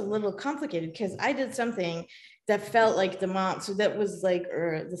was a little complicated, because I did something that felt like the mom. So that was like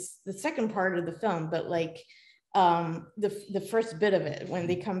the second part of the film, but like the first bit of it, when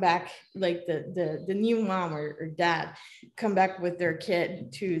they come back, like the new mom or dad come back with their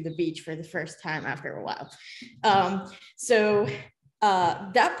kid to the beach for the first time after a while.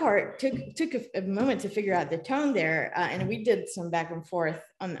 That part took a moment to figure out the tone there, and we did some back and forth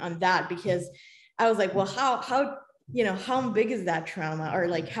on that, because I was like, well, how big is that trauma, or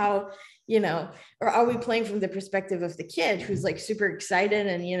like how, or are we playing from the perspective of the kid who's like super excited,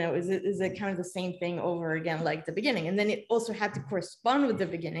 and is it kind of the same thing over again like the beginning? And then it also had to correspond with the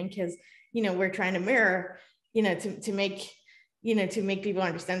beginning, because we're trying to mirror, to make people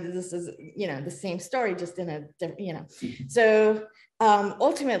understand that this is the same story, just in a so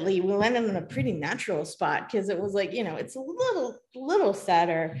ultimately we landed on a pretty natural spot, because it was like, it's a little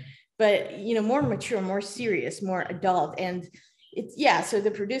sadder, but more mature, more serious, more adult. And so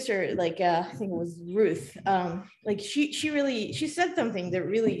the producer, like I think it was Ruth, like she said something that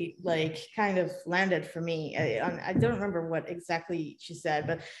really like kind of landed for me. I don't remember what exactly she said,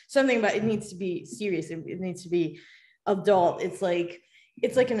 but something about it needs to be serious, it needs to be adult. It's like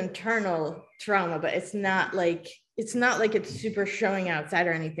an internal trauma, but it's not like it's super showing outside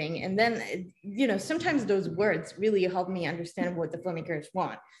or anything. And then sometimes those words really help me understand what the filmmakers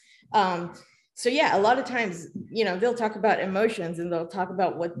want. A lot of times, they'll talk about emotions, and they'll talk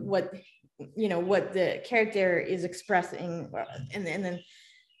about what the character is expressing, and then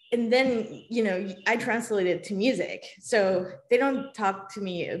I translate it to music. So they don't talk to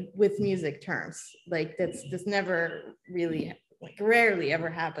me with music terms. Like that's never really, like rarely ever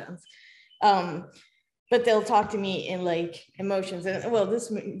happens. But they'll talk to me in like emotions. And well,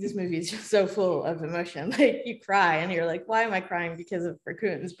 this movie is just so full of emotion. Like you cry and you're like, why am I crying? Because of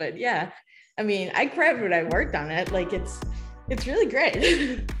raccoons. But yeah, I mean, I cried when I worked on it. Like it's really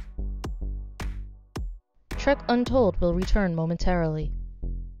great. Trek Untold will return momentarily.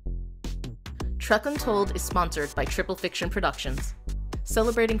 Trek Untold is sponsored by Triple Fiction Productions.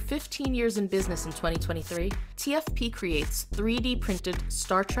 Celebrating 15 years in business in 2023, TFP creates 3D printed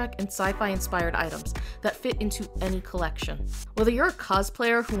Star Trek and sci-fi inspired items that fit into any collection. Whether you're a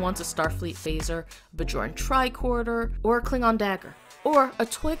cosplayer who wants a Starfleet phaser, a Bajoran tricorder, or a Klingon dagger, or a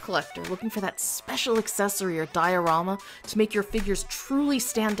toy collector looking for that special accessory or diorama to make your figures truly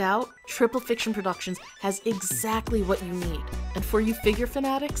stand out, Triple Fiction Productions has exactly what you need. And for you figure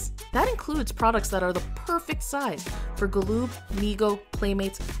fanatics, that includes products that are the perfect size for Galoob, Mego,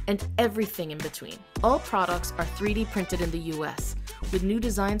 Playmates, and everything in between. All products are 3D printed in the US, with new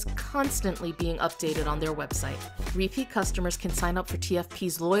designs constantly being updated on their website. Repeat customers can sign up for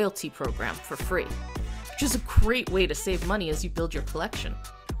TFP's loyalty program for free, which is a great way to save money as you build your collection.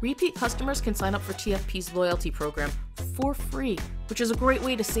 Repeat customers can sign up for TFP's loyalty program for free, which is a great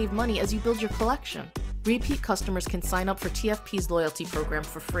way to save money as you build your collection. Repeat customers can sign up for TFP's loyalty program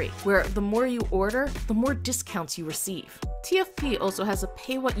for free, where the more you order, the more discounts you receive. TFP also has a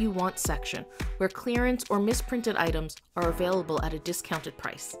pay what you want section, where clearance or misprinted items are available at a discounted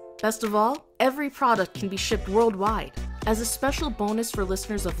price. Best of all, every product can be shipped worldwide. As a special bonus for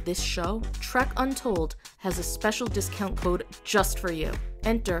listeners of this show, Trek Untold has a special discount code just for you.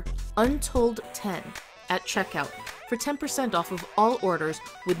 Enter Untold10 at checkout for 10% off of all orders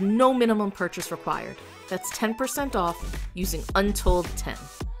with no minimum purchase required. That's 10% off using Untold10.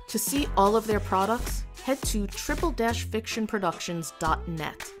 To see all of their products, head to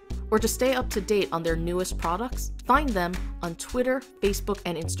triple-fictionproductions.net. Or to stay up to date on their newest products, find them on Twitter, Facebook,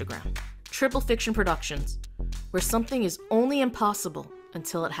 and Instagram. Triple Fiction Productions, where something is only impossible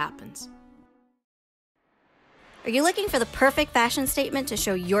until it happens. Are you looking for the perfect fashion statement to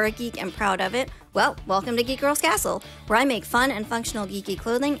show you're a geek and proud of it? Well, welcome to Geek Girls Castle, where I make fun and functional geeky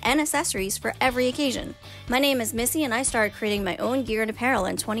clothing and accessories for every occasion. My name is Missy, and I started creating my own gear and apparel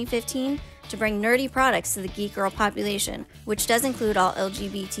in 2015 to bring nerdy products to the geek girl population, which does include all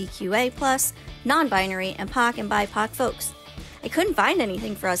LGBTQA+, non-binary, and POC and BIPOC folks. I couldn't find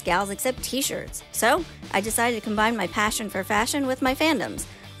anything for us gals except t-shirts. So I decided to combine my passion for fashion with my fandoms,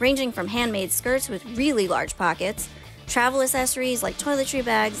 ranging from handmade skirts with really large pockets, travel accessories like toiletry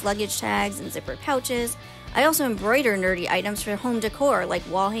bags, luggage tags, and zipper pouches. I also embroider nerdy items for home decor like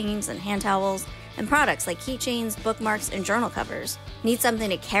wall hangings and hand towels, and products like keychains, bookmarks, and journal covers. Need something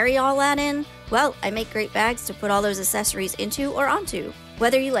to carry all that in? Well, I make great bags to put all those accessories into or onto.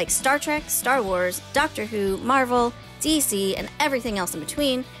 Whether you like Star Trek, Star Wars, Doctor Who, Marvel, DC, and everything else in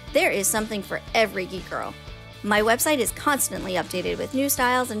between, there is something for every geek girl. My website is constantly updated with new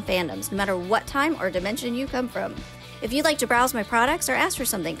styles and fandoms, no matter what time or dimension you come from. If you'd like to browse my products or ask for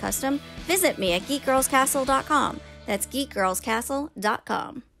something custom, visit me at geekgirlscastle.com. That's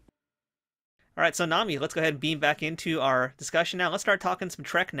geekgirlscastle.com. All right, so Nami, let's go ahead and beam back into our discussion now. Let's start talking some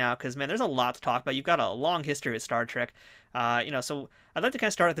Trek now, because, man, there's a lot to talk about. You've got a long history with Star Trek. So I'd like to kind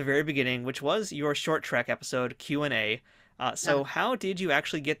of start at the very beginning, which was your short Trek episode, Q&A. How did you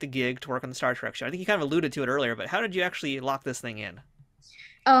actually get the gig to work on the Star Trek show? I think you kind of alluded to it earlier, but how did you actually lock this thing in?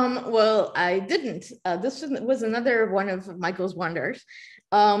 Well, I didn't. This was another one of Michael's wonders.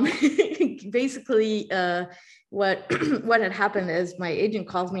 Basically, what had happened is my agent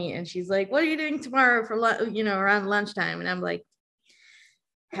calls me and she's like, "What are you doing tomorrow for around lunchtime?" And I'm like,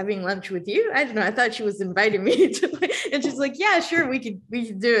 "Having lunch with you?" I don't know. I thought she was inviting me to, and she's like, "Yeah, sure, we could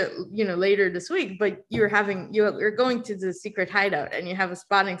do it, later this week. But you're going to the secret hideout and you have a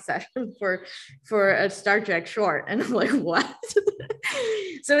spotting session for a Star Trek short." And I'm like, "What?"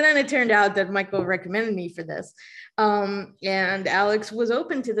 So then it turned out that Michael recommended me for this, and Alex was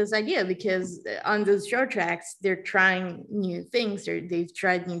open to this idea because on those short tracks they're trying new things. They've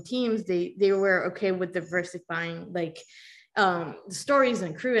tried new teams. They were okay with diversifying stories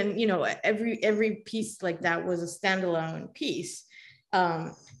and crew, and every piece like that was a standalone piece,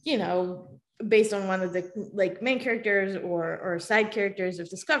 based on one of the main characters or side characters of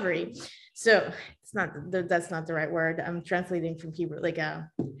Discovery. So that's not the right word. I'm translating from Hebrew, like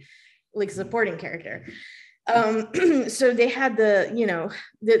supporting character. So they had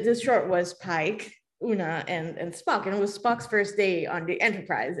the short was Pike, Una, and Spock, and it was Spock's first day on the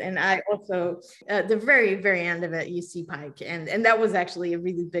Enterprise. And I also, the very, very end of it, you see Pike, and that was actually a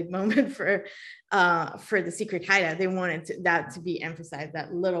really big moment for the secret hideout. They wanted that to be emphasized,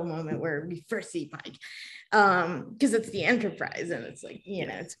 that little moment where we first see Pike, because it's the Enterprise, and it's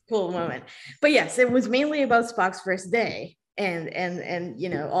it's a cool moment. But yes, it was mainly about Spock's first day. And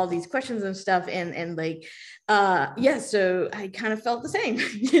all these questions and stuff, so I kind of felt the same.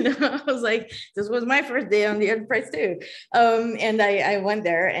 I was like, this was my first day on the Enterprise too, and I went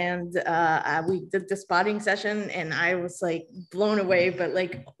there, and we did the spotting session, and I was blown away, but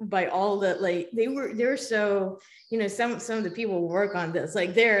by all the they were so, some of the people who work on this,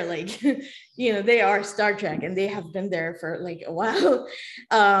 they're they are Star Trek, and they have been there for a while,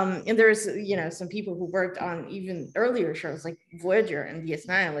 and there's some people who worked on even earlier shows like Voyager and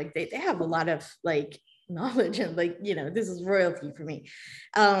DS9. They have a lot of knowledge, and this is royalty for me.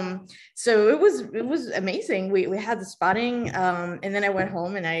 So it was amazing. We had the spotting, and then I went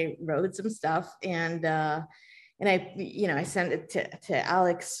home and I wrote some stuff, and I sent it to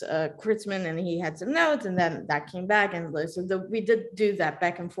Alex Kurtzman, and he had some notes, and then that came back, and so we did do that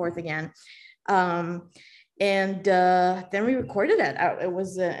back and forth again. And then we recorded it. It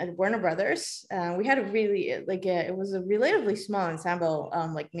was at Warner Brothers. We had a really it was a relatively small ensemble,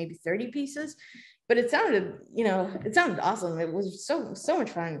 maybe 30 pieces, but it sounded awesome. It was so much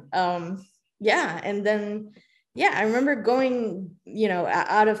fun. And then I remember going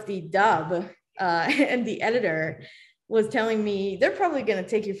out of the dub, and the editor was telling me, "They're probably going to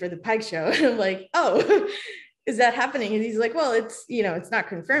take you for the Pike show." And I'm like, "Oh, is that happening?" And he's like, "Well, it's it's not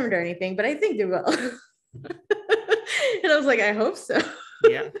confirmed or anything, but I think they will." And I was like, "I hope so."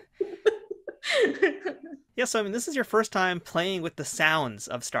 Yeah. Yeah, so this is your first time playing with the sounds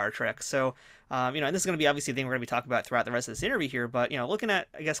of Star Trek. So, and this is going to be obviously a thing we're going to be talking about throughout the rest of this interview here. But, looking at,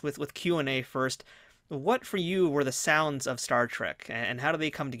 I guess, with Q&A first, what for you were the sounds of Star Trek, and how do they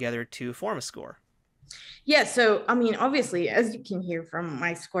come together to form a score? Yeah, so obviously, as you can hear from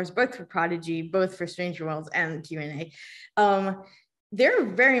my scores, both for Prodigy, both for Stranger Worlds and Q&A, they're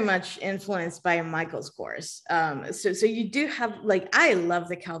very much influenced by Michael's scores. So you do have I love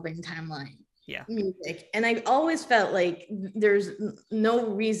the Kelvin timeline music, and I've always felt like there's no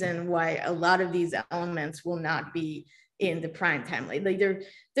reason why a lot of these elements will not be in the prime time.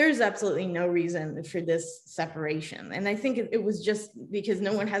 There's absolutely no reason for this separation, and I think it was just because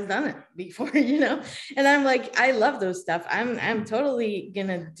no one has done it before, and I'm like, I love those stuff. I'm totally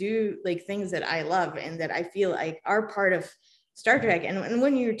gonna do things that I love and that I feel are part of Star Trek. And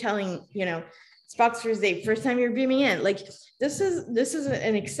when you're telling Spock's first date, first time you're beaming in. Like this is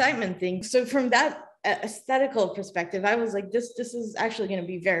an excitement thing. So from that aesthetical perspective, I was like, this is actually going to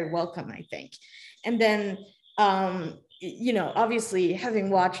be very welcome, I think. And then obviously having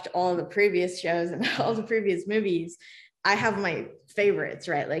watched all the previous shows and all the previous movies, I have my favorites,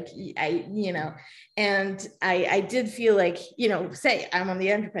 right? Like and I did feel like, say I'm on the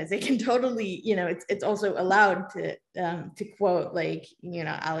Enterprise, they can totally, it's also allowed to quote like,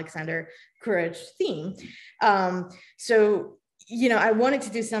 Alexander Courage's theme. So, I wanted to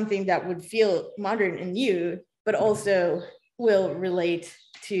do something that would feel modern and new, but also will relate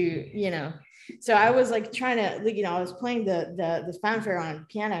to, so I was like trying to, like, I was playing the fanfare on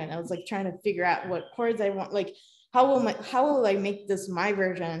piano, and I was like trying to figure out what chords I want, like, how will I make this my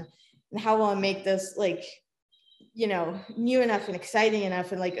version, and how will I make this like, new enough and exciting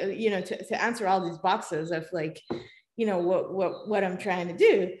enough, and like, to answer all these boxes of like, what I'm trying to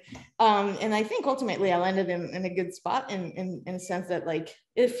do. And I think ultimately I landed in a good spot in a sense that like,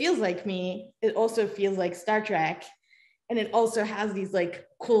 it feels like me, it also feels like Star Trek, and it also has these like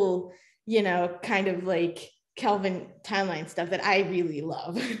cool, kind of like Kelvin timeline stuff that I really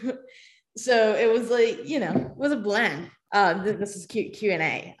love. So it was like, it was a blend. This is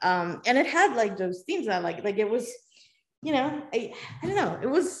Q&A. And it had like those themes that I like it was, I don't know, it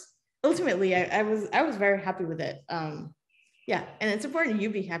was ultimately, I was very happy with it. Yeah, and it's important you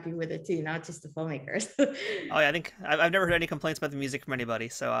be happy with it too, not just the filmmakers. Oh yeah, I think I've never heard any complaints about the music from anybody.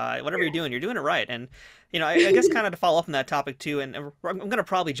 So whatever you're doing it right. And I guess kind of to follow up on that topic too, and I'm gonna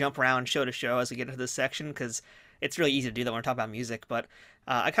probably jump around show to show as we get into this section, because it's really easy to do that when we're talking about music. But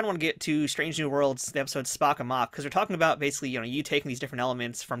I kind of want to get to Strange New Worlds, the episode Spock Amok, because we're talking about basically, you taking these different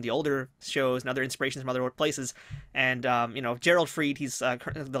elements from the older shows and other inspirations from other places. And, Gerald Fried, he's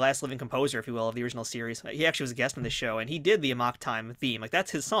the last living composer, if you will, of the original series. He actually was a guest on this show, and he did the Amok Time theme. Like,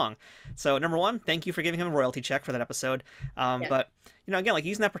 that's his song. So, number one, thank you for giving him a royalty check for that episode. Yeah. But, again, like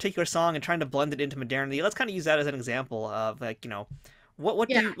using that particular song and trying to blend it into modernity, let's kind of use that as an example of, like, what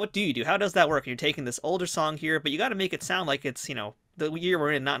do you do? How does that work? You're taking this older song here, but you got to make it sound like it's, the year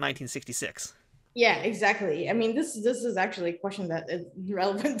we're in, not 1966. Yeah, exactly. I mean, this is actually a question that is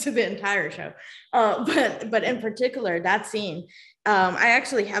relevant to the entire show. But in particular, that scene, I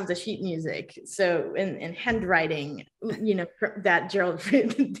actually have the sheet music. So in handwriting, that Gerald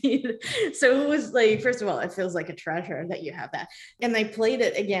did. So it was like, first of all, it feels like a treasure that you have that. And I played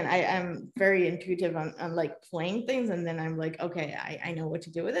it again. I'm very intuitive on like playing things. And then I'm like, okay, I know what to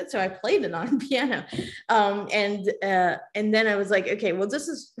do with it. So I played it on piano. And then I was like, okay, well, this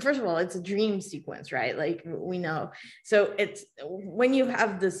is, first of all, it's a dream sequence, right? Like we know. So it's, when you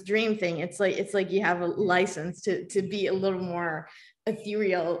have this dream thing, it's like you have a license to be a little more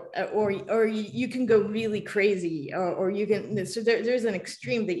ethereal, or you can go really crazy, or you can, so there's an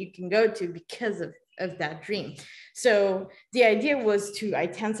extreme that you can go to because of that dream. So the idea was to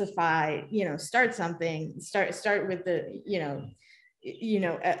intensify, start with the,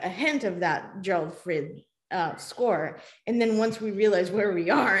 a hint of that Gerald Fried score. And then once we realize where we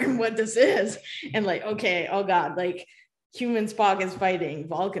are and what this is, and like, okay, oh God, like human Spock is fighting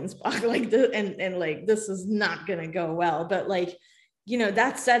Vulcan Spock, like and like, this is not gonna go well. But like,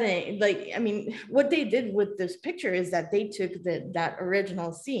 that setting, like, I mean, what they did with this picture is that they took that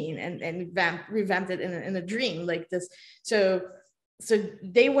original scene and revamped it in a dream like this. So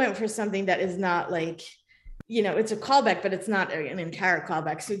they went for something that is not like, it's a callback, but it's not an entire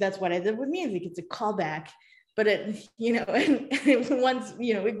callback. So that's what I did with music. It's a callback, but it, and once,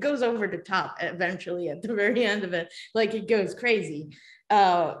 it goes over the top eventually at the very end of it, like it goes crazy,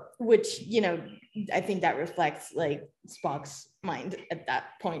 which, I think that reflects like Spock's mind at that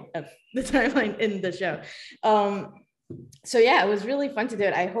point of the timeline in the show. So yeah, it was really fun to do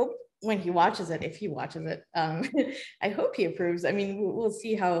it. I hope when he watches it, if he watches it, I hope he approves. I mean, we'll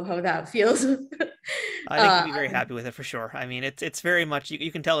see how that feels. I think he'd be very happy with it for sure. I mean, it's very much,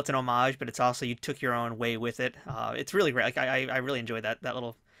 you can tell it's an homage, but it's also, you took your own way with it. It's really great. Like I really enjoyed that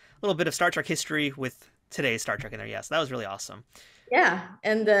little bit of Star Trek history with today's Star Trek in there. Yes, that was really awesome. Yeah,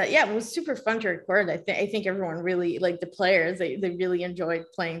 and yeah, it was super fun to record. I think everyone really, like the players, they really enjoyed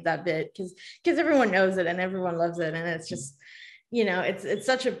playing that bit because everyone knows it and everyone loves it, and it's just, it's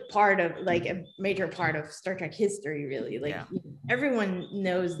such a part of, like, a major part of Star Trek history, really. Like, yeah. Everyone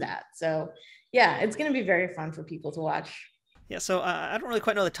knows that. So yeah, it's going to be very fun for people to watch. Yeah, so I don't really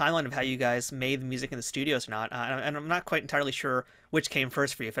quite know the timeline of how you guys made the music in the studios or not, and I'm not quite entirely sure which came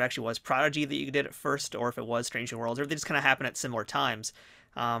first for you, if it actually was Prodigy that you did it first, or if it was Strange New Worlds, or if they just kind of happened at similar times.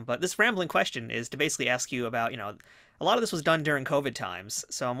 But this rambling question is to basically ask you about, a lot of this was done during COVID times.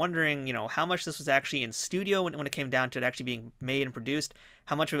 So I'm wondering, how much this was actually in studio when it came down to it actually being made and produced,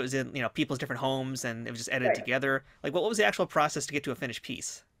 how much of it was in, people's different homes and it was just edited together. Like, what was the actual process to get to a finished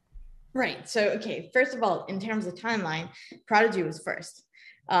piece? Right. So, okay, first of all, in terms of timeline, Prodigy was first.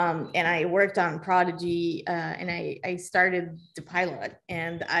 And I worked on Prodigy and I started the pilot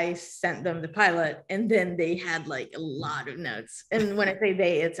and I sent them the pilot and then they had like a lot of notes. And when I say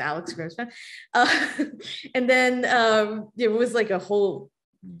they, it's Alex Grossman. And then there was like a whole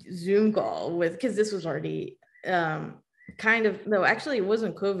Zoom call because this was already no, actually it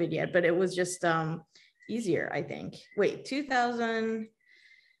wasn't COVID yet, but it was just easier, I think. Wait, 2000.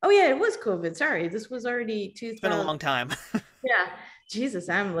 Oh yeah, it was COVID. Sorry, this was already 2000. It's been a long time. Yeah. Jesus,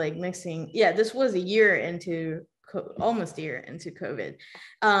 I'm like mixing. Yeah, this was almost a year into COVID.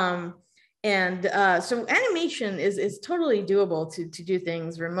 So animation is totally doable to do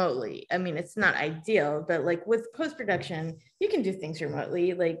things remotely. I mean, it's not ideal, but like with post-production, you can do things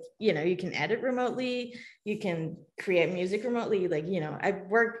remotely. Like, you can edit remotely, you can create music remotely. Like, I've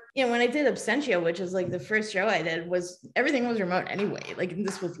worked, when I did Absentia, which is like the first show I did, everything was remote anyway. Like,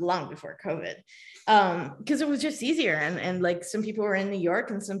 this was long before COVID. Because it was just easier. And like some people were in New York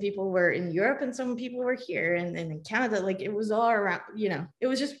and some people were in Europe and some people were here and in Canada. Like it was all around, it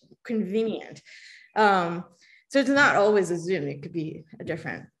was just convenient. So it's not always a Zoom, it could be a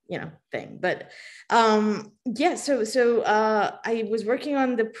different, thing. But so I was working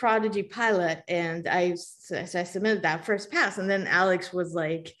on the Prodigy pilot and I submitted that first pass. And then Alex was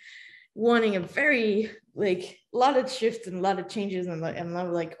like wanting a lot of shifts and a lot of changes, and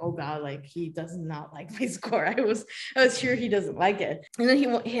I'm like, oh god, like he does not like my score. I was sure he doesn't like it. And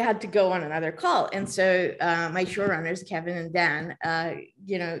then he had to go on another call, and so my showrunners Kevin and Dan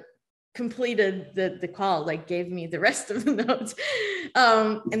completed the call, like gave me the rest of the notes,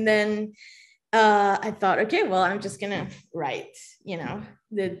 and then I thought, okay, well, I'm just gonna write,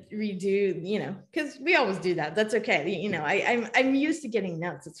 the redo, because we always do that. That's okay. I'm used to getting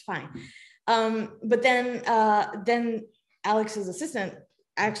notes. It's fine. But then Alex's assistant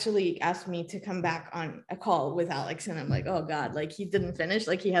actually asked me to come back on a call with Alex, and I'm like, oh god, like he didn't finish,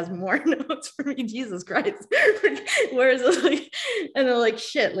 like he has more notes for me, Jesus Christ. Whereas like, and I'm like,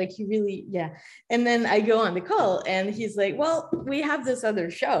 shit, like he really, yeah. And then I go on the call and he's like, well, we have this other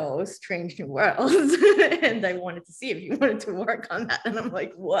show, Strange New Worlds, and I wanted to see if you wanted to work on that. And I'm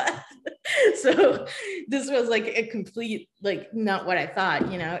like, what? So this was like a complete, like not what I thought,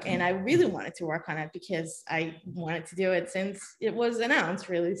 and I really wanted to work on it because I wanted to do it since it was announced,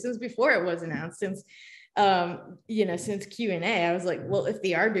 really, since before it was announced, since since Q&A. I was like, well, if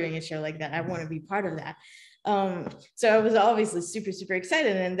they are doing a show like that, I want to be part of that. So I was obviously super, super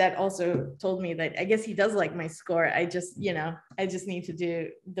excited. And that also told me that I guess he does like my score. I just need to do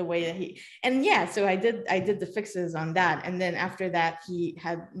the way that and yeah, so I did the fixes on that. And then after that, he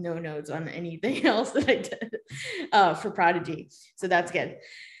had no notes on anything else that I did for Prodigy. So that's good.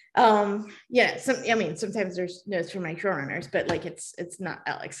 Sometimes there's notes from my showrunners, but like it's not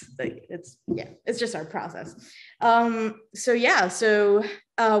Alex, like it's just our process. So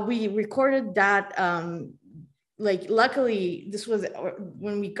we recorded that. Like luckily this was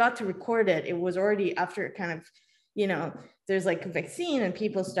when we got to record it, it was already after kind of, there's like a vaccine and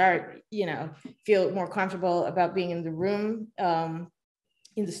people start, feel more comfortable about being in the room,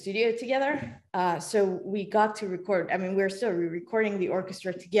 in the studio together. So we got to record, we're still recording the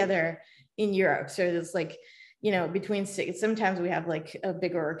orchestra together in Europe. So it's like, between sometimes we have like a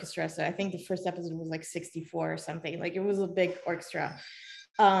bigger orchestra. So I think the first episode was like 64 or something, like it was a big orchestra.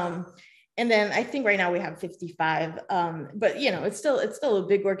 And then I think right now we have 55, but it's still a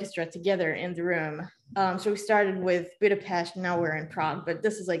big orchestra together in the room. So we started with Budapest, now we're in Prague, but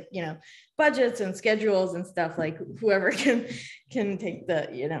this is like, budgets and schedules and stuff, like whoever can take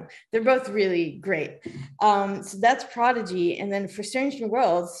they're both really great. So that's Prodigy. And then for Strange New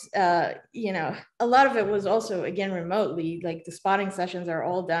Worlds, a lot of it was also, again, remotely, like the spotting sessions are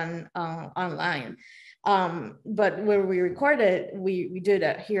all done online. But where we recorded, we did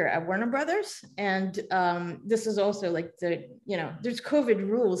it here at Warner Brothers. And this is also like there's COVID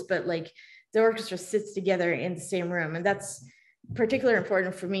rules, but like the orchestra sits together in the same room. And that's particularly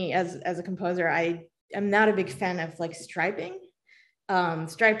important for me as a composer. I am not a big fan of like striping.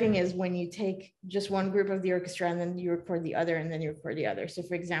 Striping is when you take just one group of the orchestra and then you record the other and then you record the other. So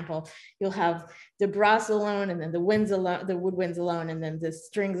for example, you'll have the brass alone and then the winds alone, the woodwinds alone, and then the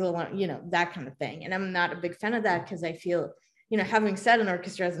strings alone, that kind of thing. And I'm not a big fan of that because I feel, having sat in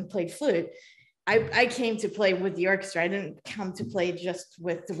orchestras and played flute, I came to play with the orchestra. I didn't come to play just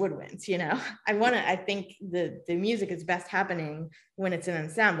with the woodwinds, I think the music is best happening when it's an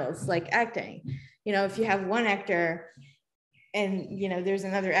ensemble. It's like acting. if you have one actor and there's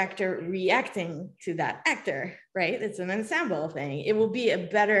another actor reacting to that actor, right? It's an ensemble thing. It will be a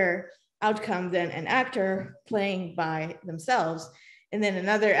better outcome than an actor playing by themselves and then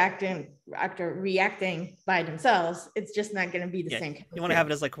another actor reacting by themselves. It's just not going to be the same. You want to have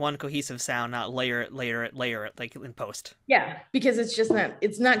it as like one cohesive sound, not layer it like in post. Yeah, because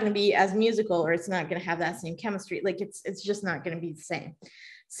it's not going to be as musical, or it's not going to have that same chemistry. Like it's just not going to be the same.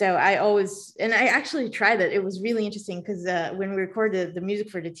 So I actually tried it. It was really interesting because when we recorded the music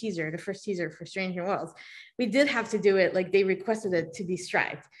for the first teaser for Strange New Worlds, we did have to do it like they requested it to be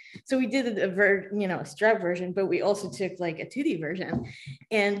striped. So we did a striped version, but we also took like a 2D version.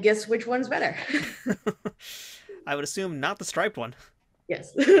 And guess which one's better? I would assume not the striped one.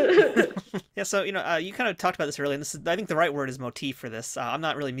 Yes. Yeah, so, you kind of talked about this earlier, and I think the right word is motif for this. I'm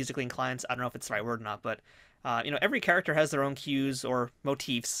not really musically inclined, so I don't know if it's the right word or not, but every character has their own cues or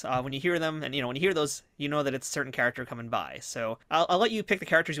motifs. When you hear them, and when you hear those, you know that it's a certain character coming by. So I'll let you pick the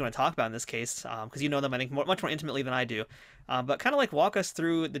characters you want to talk about in this case, because you know them, I think, much more intimately than I do. But kind of like walk us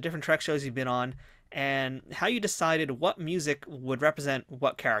through the different Trek shows you've been on and how you decided what music would represent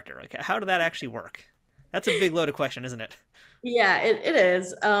what character. Like, how did that actually work? That's a big loaded question, isn't it? Yeah, it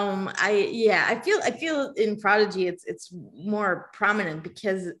is. I feel in Prodigy it's more prominent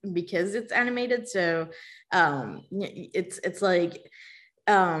because it's animated. So it's like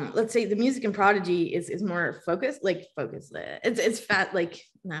let's say the music in Prodigy is more focused. It's fat, like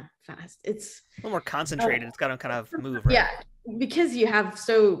not fast. It's a little more concentrated. It's got to kind of move, right? Yeah, because you have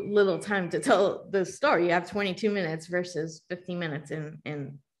so little time to tell the story. You have 22 minutes versus 15 minutes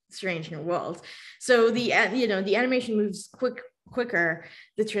in Strange New Worlds. So the animation moves quicker,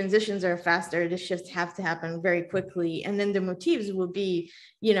 the transitions are faster, the shifts have to happen very quickly, and then the motifs will be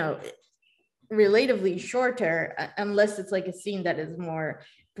relatively shorter, unless it's like a scene that is more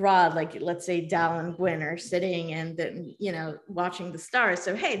broad, like let's say Dal and Gwen are sitting and then watching the stars.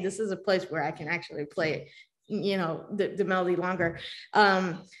 So hey, this is a place where I can actually play the melody longer.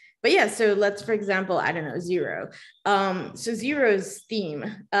 But yeah, so let's, for example, I don't know, Zero. So Zero's theme,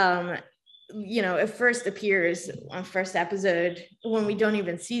 it first appears on first episode when we don't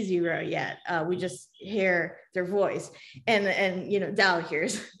even see Zero yet. We just hear their voice, and Dal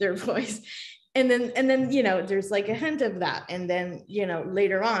hears their voice. And then there's like a hint of that. And then,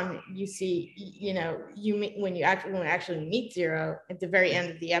 later on you see, when we actually meet Zero at the very end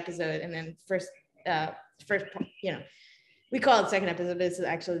of the episode, and then first, we call it second episode, but it's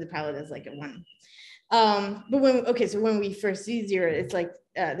actually the pilot is like a one. But when we first see Zero, it's like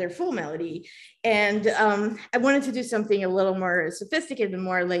their full melody. And I wanted to do something a little more sophisticated and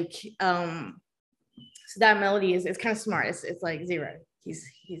more like, so that melody is kind of smart. It's like Zero.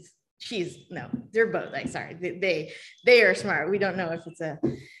 They're both like, sorry, they are smart. We don't know if it's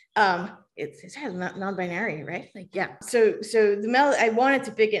it's non-binary, right? Like, yeah. So the melody, I wanted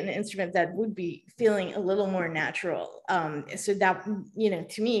to pick an instrument that would be feeling a little more natural. So that,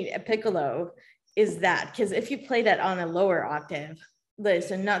 to me, a piccolo is that, because if you play that on a lower octave,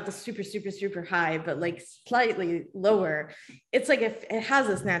 so not the super, super, super high, but like slightly lower, it's like it has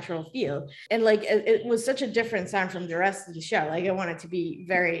this natural feel. And like, it was such a different sound from the rest of the show. Like, I wanted to be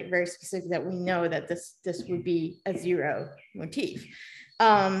very, very specific that we know that this would be a Zero motif.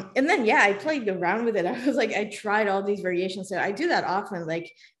 And then, yeah, I played around with it. I was like, I tried all these variations. So I do that often.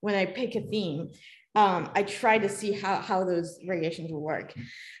 Like when I pick a theme, I try to see how those variations will work.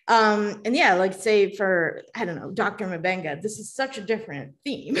 And yeah, like say for, I don't know, Dr. Mabenga, this is such a different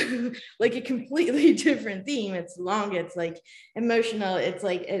theme, like a completely different theme. It's long, it's like emotional, it's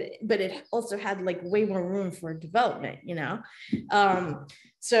like, but it also had like way more room for development,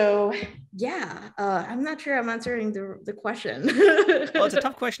 So yeah, I'm not sure I'm answering the question. Well, it's a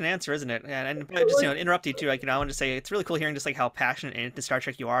tough question to answer, isn't it? And just interrupt you too. Like, I want to say it's really cool hearing just like how passionate into Star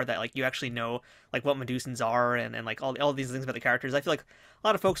Trek you are. That like you actually know like what Medusans are and like all these things about the characters. I feel like a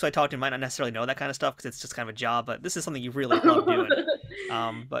lot of folks who I talk to might not necessarily know that kind of stuff because it's just kind of a job. But this is something you really love doing.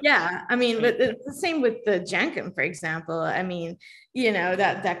 But yeah, but it's the same with the Jankum, for example. I mean,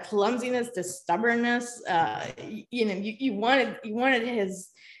 that clumsiness, the stubbornness. You wanted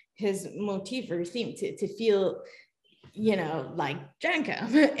his motif or his theme to feel, like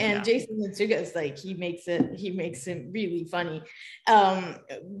Jankum. And yeah. Jason Mitsuga is like, he makes it really funny.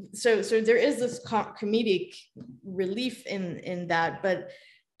 So there is this comedic relief in that, but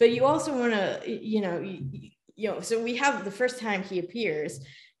you also want to, so we have the first time he appears,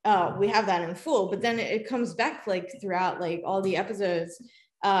 we have that in full, but then it comes back like throughout like all the episodes.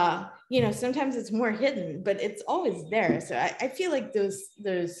 Sometimes it's more hidden, but it's always there. So I feel like those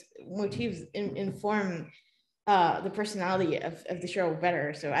motifs inform the personality of the show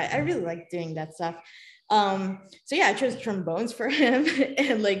better. So I really like doing that stuff. So yeah, I chose trombones for him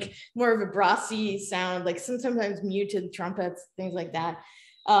and like more of a brassy sound, like sometimes muted trumpets, things like that.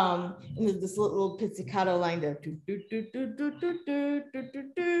 And this little pizzicato line, that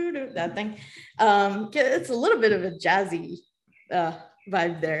thing. It's a little bit of a jazzy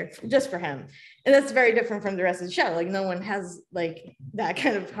vibe there just for him. And that's very different from the rest of the show. Like no one has like that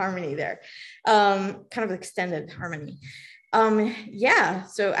kind of harmony there, kind of extended harmony. Yeah,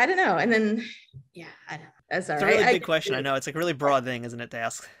 so I don't know. And then yeah, I don't know. That's all It's a right. really big question. I know it's like a really broad thing, isn't it, to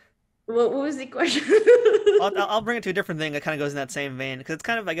ask? What was the question? I'll bring it to a different thing that kind of goes in that same vein, because it's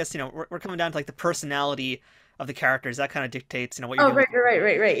kind of, I guess, we're coming down to like the personality of the characters. That kind of dictates, what you're doing.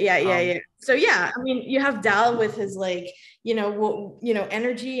 Right. Yeah. So yeah, I mean, you have Dal with his like,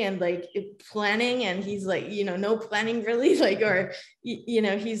 energy and like planning, and he's like, no planning really, like, or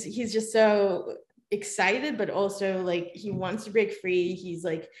he's just so excited, but also like he wants to break free. He's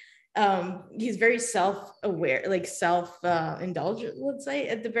like, he's very self-aware, like self-indulgent, let's say,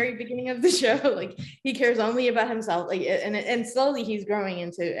 at the very beginning of the show. Like he cares only about himself, like, and slowly he's growing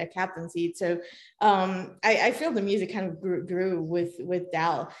into a captaincy. So I feel the music kind of grew with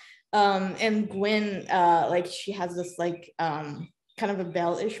Dal, and Gwen, like she has this like kind of a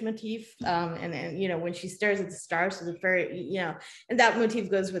bell-ish motif, and when she stares at the stars, so the very, and that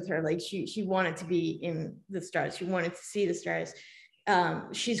motif goes with her, like she wanted to be in the stars, she wanted to see the stars.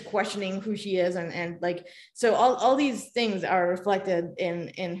 She's questioning who she is, and like, so all these things are reflected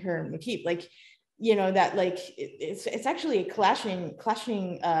in her motif, like, that like it's actually a clashing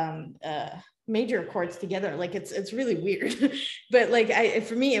major chords together, like it's really weird. But like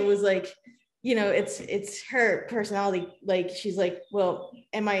for me it was like, it's her personality, like she's like, well,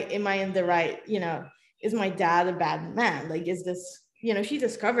 am I in the right, is my dad a bad man, like is this, she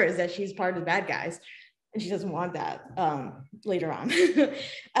discovers that she's part of the bad guys, and she doesn't want that later on.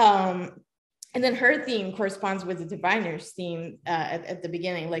 And then her theme corresponds with the Diviner's theme at the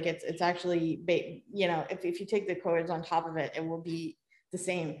beginning. Like it's actually, if you take the chords on top of it, it will be the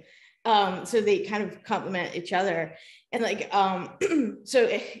same. So they kind of complement each other. And like, so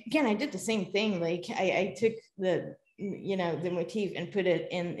again, I did the same thing. Like I took the motif and put it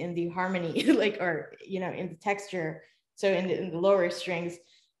in the harmony, like, or, in the texture. So in the lower strings,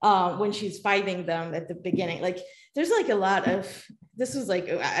 when she's fighting them at the beginning, like there's like a lot of, this was like,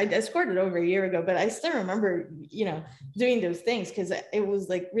 I scored it over a year ago, but I still remember, doing those things, because it was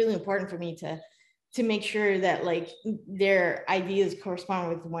like really important for me to make sure that like their ideas correspond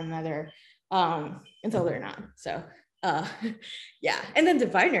with one another, until they're not. So yeah. And then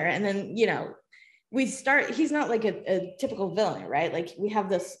Diviner, and then he's not like a typical villain, right? Like we have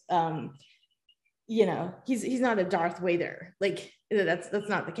this he's not a Darth Vader, like that's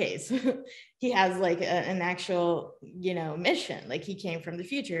not the case. He has like an actual mission, like he came from the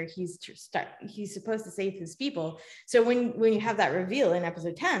future, he's supposed to save his people. So when you have that reveal in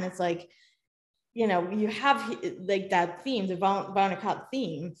episode 10, it's like, you have like that theme, the Vonnegut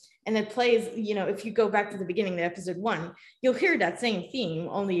theme, and it plays, if you go back to the beginning of episode 1, you'll hear that same theme,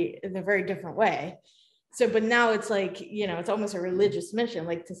 only in a very different way. So, but now it's like, it's almost a religious mission,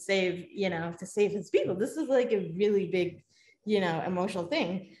 like to save his people. This is like a really big, emotional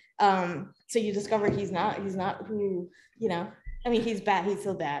thing. So you discover he's not who, I mean, he's bad, he's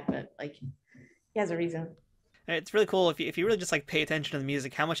still bad, but like he has a reason. It's really cool if you really just like pay attention to the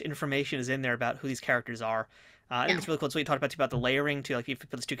music, how much information is in there about who these characters are. I think it's really cool. It's what you talked about the layering too. Like if you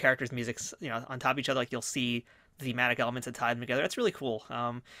put these two characters' musics, on top of each other, like you'll see the thematic elements that tie them together. That's really cool.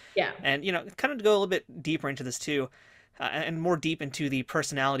 Yeah. And kind of to go a little bit deeper into this too, and more deep into the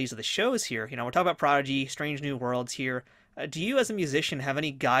personalities of the shows here. We're talking about Prodigy, Strange New Worlds here. Do you, as a musician, have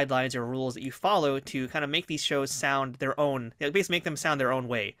any guidelines or rules that you follow to kind of make these shows sound their own, basically make them sound their own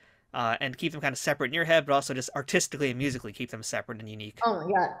way? And keep them kind of separate in your head, but also just artistically and musically keep them separate and unique. Oh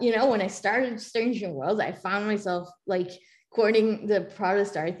my God. When I started Strange New Worlds, I found myself like quoting the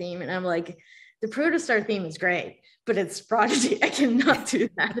Protostar theme, and I'm like, the Protostar theme is great, but it's Prodigy. I cannot do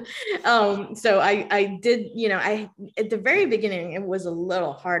that. So I did, at the very beginning, it was a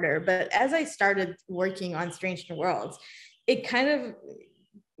little harder, but as I started working on Strange New Worlds, it kind of,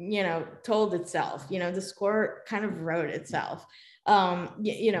 told itself, the score kind of wrote itself. And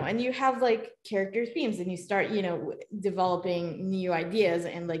you have like character themes, and you start developing new ideas,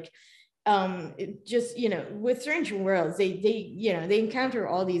 and like it just with Strange Worlds, they encounter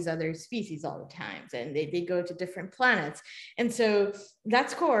all these other species all the time, and they go to different planets, and so that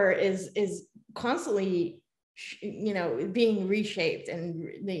score is constantly being reshaped, and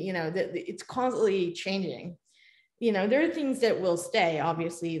it's constantly changing. There are things that will stay,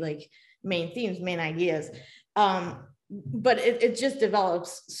 obviously, like main themes, main ideas. But it just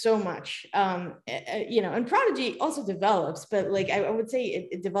develops so much, and Prodigy also develops, but like I would say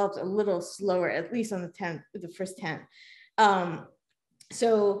it develops a little slower, at least on the first 10. I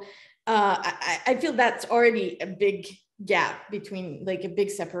feel that's already a big gap between, like a big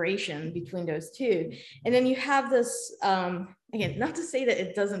separation between those two. And then you have this, again, not to say that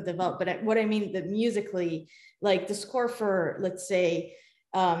it doesn't develop, but what I mean that musically, like the score for, let's say,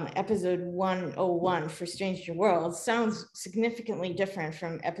 episode 101 for Strange New Worlds sounds significantly different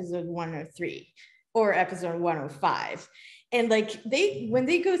from episode 103 or episode 105. And like when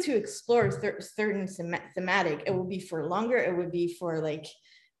they go to explore certain thematic, it will be for longer, it would be for like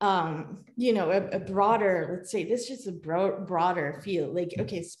a broader, let's say this is just a broader feel, like,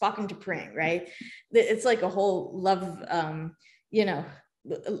 okay, Spock into Praying, right? It's like a whole love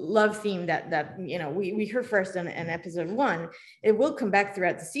love theme that we heard first in episode 1. It will come back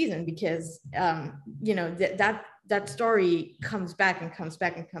throughout the season because that story comes back and comes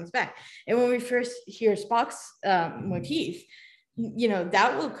back and comes back. And when we first hear Spock's motif,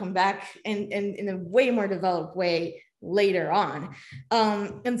 that will come back and in a way more developed way later on.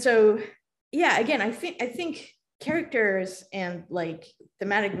 And so, yeah, again, I think characters and like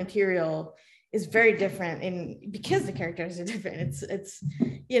thematic material is very different, and because the characters are different, it's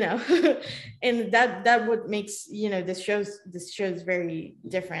and that what makes this show's very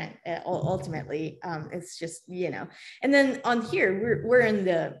different ultimately. It's just and then on here we're in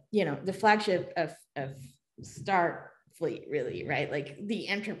the flagship of Starfleet, really, right? Like the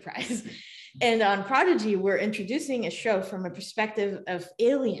Enterprise. And on Prodigy, we're introducing a show from a perspective of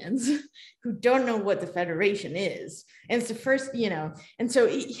aliens who don't know what the Federation is. And it's the first, and so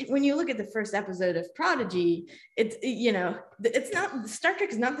when you look at the first episode of Prodigy, it's not, Star Trek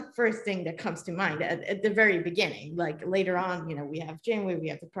is not the first thing that comes to mind at the very beginning. Like later on, we have Janeway, we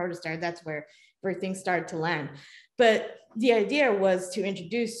have the Protostar, that's where things started to land. But the idea was to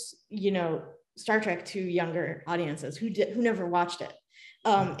introduce, Star Trek to younger audiences who never watched it.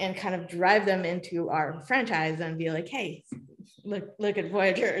 And kind of drive them into our franchise and be like, hey, look at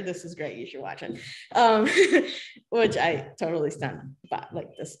Voyager, this is great, you should watch it. Which I totally stand by, like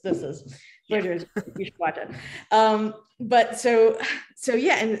this is Voyager, you should watch it. But so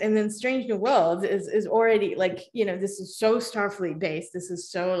yeah, and then Strange New Worlds is already like, this is so Starfleet based, this is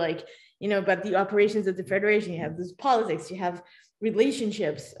so like, about the operations of the Federation, you have this politics, you have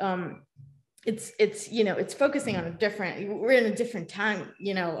relationships, it's focusing on we're in a different time,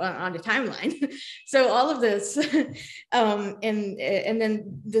 on the timeline. So all of this, and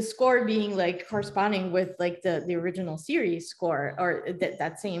then the score being like corresponding with like the original series score, or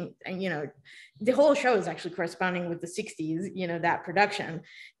that same, the whole show is actually corresponding with the 60s, that production.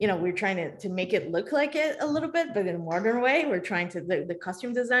 We're trying to make it look like it a little bit, but in a modern way. We're trying to, the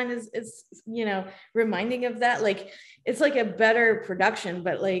costume design is reminding of that. Like, it's like a better production,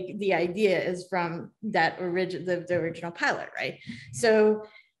 but like the idea is from that the original pilot, right? So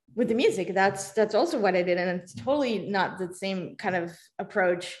with the music, that's also what I did, and it's totally not the same kind of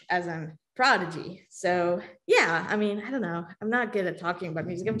approach as on Prodigy. So yeah, I mean, I don't know, I'm not good at talking about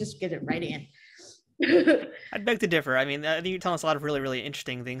music, I'm just good at writing it. I'd beg to differ. I mean, I think you're telling us a lot of really, really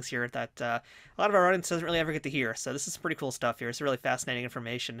interesting things here that a lot of our audience doesn't really ever get to hear. So this is pretty cool stuff here. It's really fascinating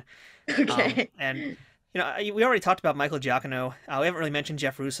information. Okay. And we already talked about Michael Giacchino. We haven't really mentioned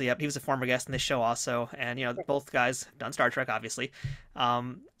Jeff Russo yet. He was a former guest in this show also. And, both guys done Star Trek, obviously.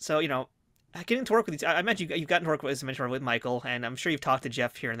 Getting to work with these, I mentioned you've gotten to work with, as I mentioned, with Michael, and I'm sure you've talked to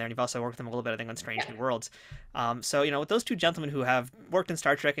Jeff here and there, and you've also worked with him a little bit, I think, on Strange New Worlds. With those two gentlemen who have worked in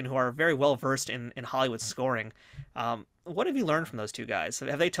Star Trek and who are very well versed in Hollywood scoring, what have you learned from those two guys?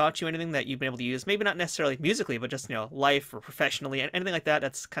 Have they taught you anything that you've been able to use? Maybe not necessarily musically, but just, life or professionally, anything like that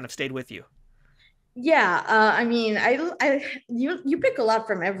that's kind of stayed with you? Yeah, I mean, you pick a lot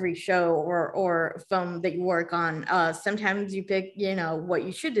from every show or film that you work on. Sometimes you pick, what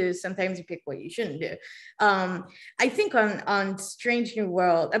you should do. Sometimes you pick what you shouldn't do. I think on Strange New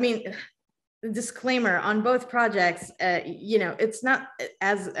World, I mean, disclaimer on both projects, it's not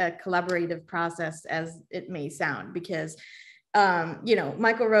as a collaborative process as it may sound, because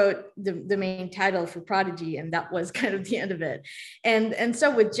Michael wrote the main title for Prodigy, and that was kind of the end of it. And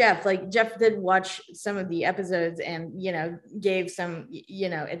so with Jeff, like Jeff did watch some of the episodes and, gave some,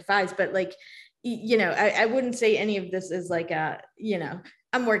 advice, but like, I wouldn't say any of this is like a,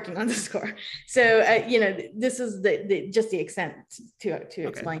 I'm working on the score. So, this is just the extent to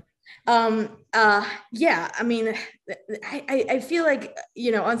explain. Yeah, I mean, I feel like,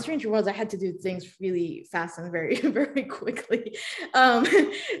 on Stranger Worlds, I had to do things really fast and very, very quickly.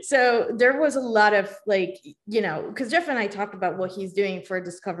 So there was a lot of like, because Jeff and I talked about what he's doing for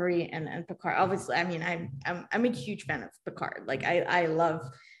Discovery and Picard. Obviously, I mean, I'm a huge fan of Picard. Like I love,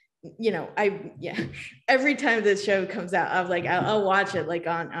 every time this show comes out, I'm like, I'll watch it like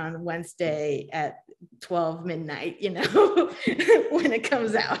on Wednesday at 12 midnight, when it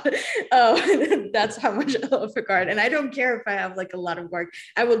comes out. That's how much I love Picard. And I don't care if I have like a lot of work,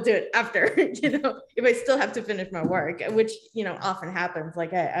 I will do it after, if I still have to finish my work, which, often happens.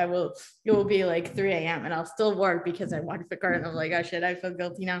 Like it will be like 3 a.m. and I'll still work because I watched Picard and I'm like, oh shit, I feel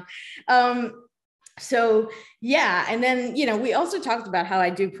guilty now. So yeah, and then we also talked about how I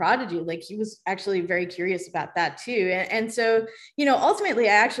do Prodigy. Like he was actually very curious about that too, and so ultimately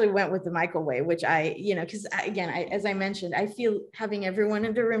I actually went with the Michael way, which I because again, as I mentioned, I feel having everyone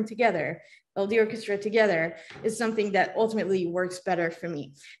in the room together, all the orchestra together, is something that ultimately works better for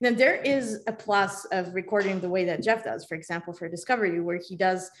me. Now there is a plus of recording the way that Jeff does, for example, for Discovery, where he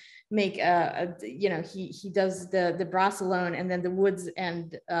does make he does the brass alone, and then the woods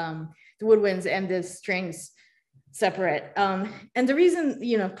and the woodwinds and the strings separate. And the reason,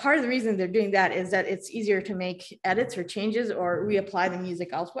 part of the reason they're doing that is that it's easier to make edits or changes or reapply the music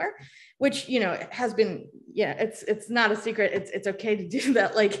elsewhere, which, has been, it's not a secret. It's okay to do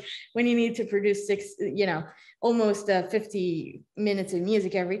that. Like when you need to produce almost 50 minutes of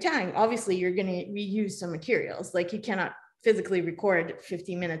music every time, obviously you're going to reuse some materials. Like you cannot physically record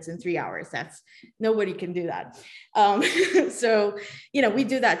 50 minutes in 3 hours. Nobody can do that. So, we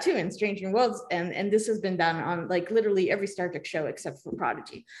do that too in Stranger Worlds. And this has been done on like literally every Star Trek show except for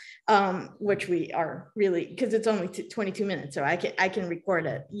Prodigy, which we are really, because it's only 22 minutes. So I can record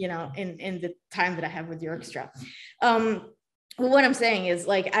it, in the time that I have with the orchestra. Well, what I'm saying is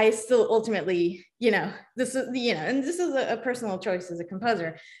like, I still ultimately, this is, and this is a personal choice as a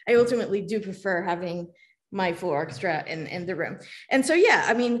composer. I ultimately do prefer having my full orchestra in the room. And so, yeah,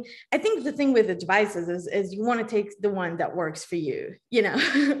 I mean, I think the thing with the devices is you want to take the one that works for you,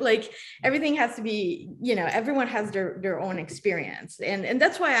 like everything has to be, everyone has their own experience. And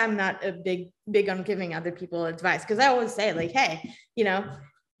that's why I'm not a big on giving other people advice. Cause I always say like, hey,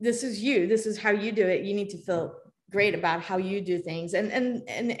 this is you, this is how you do it. You need to feel great about how you do things. And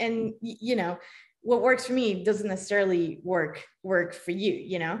what works for me doesn't necessarily work for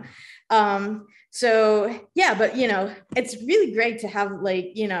you, so yeah, but it's really great to have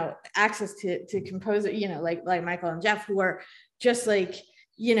like access to composer, like Michael and Jeff, who are just like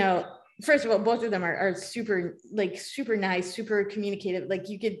first of all, both of them are super nice, super communicative. Like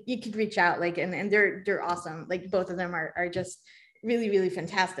you could reach out, like and they're awesome. Like both of them are just really, really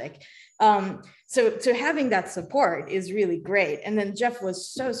fantastic. So having that support is really great. And then Jeff was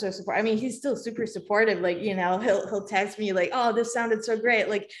so supportive. I mean, he's still super supportive. Like, he'll text me like, oh, this sounded so great.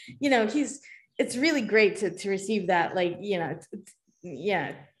 Like, it's really great to receive that, like, to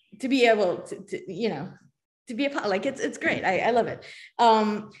be able to be a part, like it's great. I love it.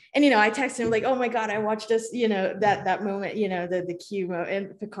 And I texted him like, oh my God, I watched this, that moment, the Q moment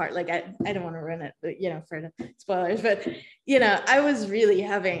and Picard. Like I don't want to ruin it, but, for the spoilers, but I was really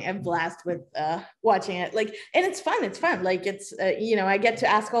having a blast with watching it. Like, and it's fun. Like it's I get to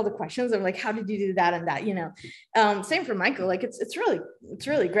ask all the questions. I'm like, how did you do that and that? Same for Michael. Like it's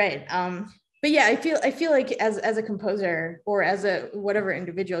really great. But yeah, I feel like as a composer or as a whatever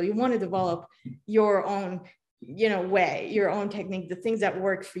individual, you want to develop your own, way, your own technique, the things that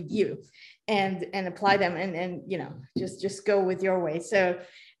work for you, and apply them, and just go with your way. So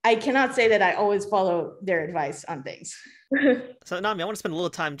I cannot say that I always follow their advice on things. So Nami, I want to spend a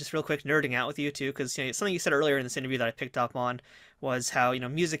little time just real quick nerding out with you too, because something you said earlier in this interview that I picked up on was how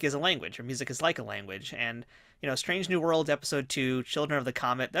music is a language, or music is like a language, and Strange New Worlds episode 2, Children of the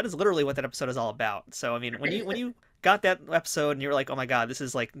Comet, that is literally what that episode is all about. So I mean, when you got that episode and you were like, oh my God, this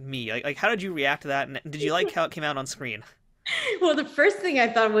is like me, like how did you react to that, and did you like how it came out on screen? Well, the first thing I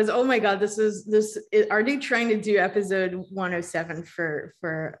thought was, oh my God, are they trying to do episode 107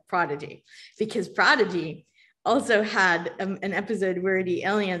 for Prodigy? Because Prodigy also had an episode where the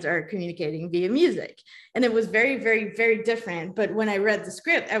aliens are communicating via music, and it was very, very, very different. But when I read the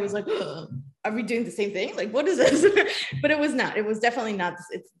script, I was like, oh, are we doing the same thing? Like, what is this? But it was not. It was definitely not.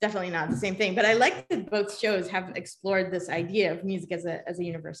 It's definitely not the same thing. But I like that both shows have explored this idea of music as a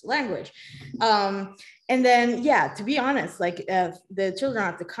universal language. And then, yeah, to be honest, like the children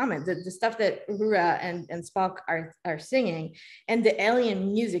of the comet, the stuff that Uhura and Spock are singing, and the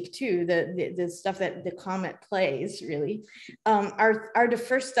alien music too, the stuff that the comet plays really, are the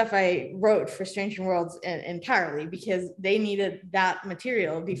first stuff I wrote for Strange New Worlds entirely, because they needed that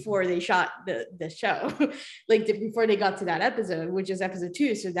material before they shot the show, like before they got to that episode, which is episode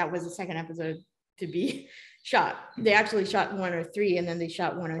 2. So that was the second episode to be shot. They actually shot 103, and then they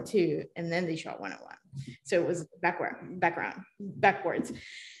shot 102, and then they shot 101. So it was backwards.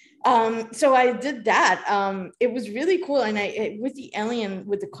 So I did that. It was really cool. And with the alien,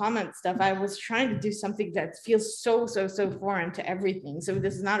 with the comet stuff, I was trying to do something that feels so foreign to everything. So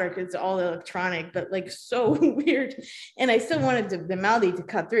this is not it's all electronic, but like so weird. And I still wanted the melody to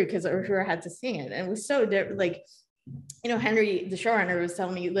cut through, because Uhura had to sing it. And it was so like, Henry, the showrunner, was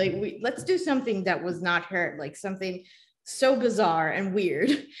telling me, like, let's do something that was not heard, like something so bizarre and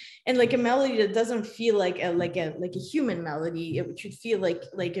weird, and like a melody that doesn't feel like a human melody. It should feel like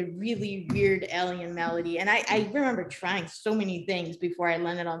a really weird alien melody. And I remember trying so many things before I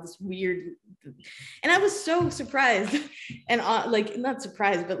landed on this weird, and I was so surprised, and like not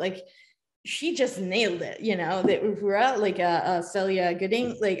surprised, but like she just nailed it, the Uhura, like Celia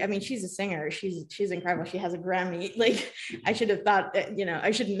Gooding, like, I mean, she's a singer, she's incredible, she has a Grammy, like I should have thought that, I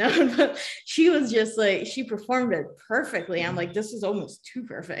should have known, but she was just like, she performed it perfectly. I'm like, this is almost too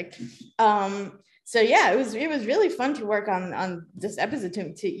perfect. So yeah, it was really fun to work on this episode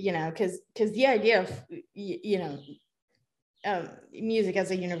to because the idea of music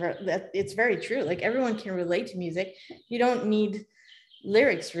as a universe, that it's very true, like everyone can relate to music. You don't need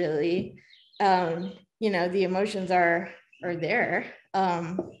lyrics really. The emotions are there.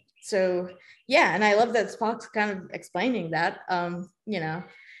 So yeah, and I love that Spock's kind of explaining that, and yeah,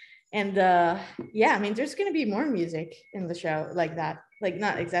 I mean, there's going to be more music in the show like that, like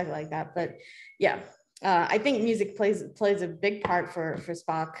not exactly like that, but yeah, I think music plays a big part for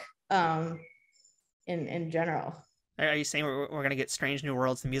Spock, in general. Are you saying we're going to get Strange New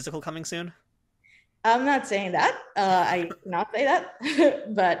Worlds, the musical, coming soon? I'm not saying that. I cannot say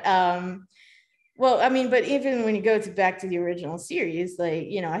that, but well, I mean, but even when you go back to the original series, like,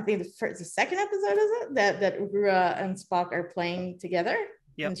 I think the second episode, is it that Uhura and Spock are playing together?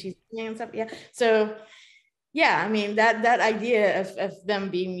 Yep. And she's singing and stuff. Yeah. So yeah, I mean, that idea of them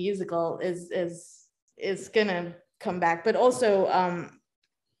being musical is gonna come back, but also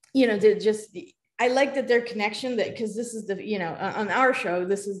I like that their connection, that because this is on our show,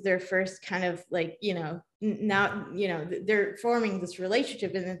 this is their first kind of like, now, they're forming this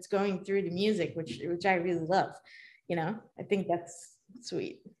relationship, and it's going through the music, which I really love. I think that's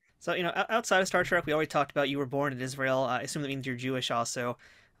sweet. So, outside of Star Trek, we already talked about you were born in Israel. I assume that means you're Jewish also.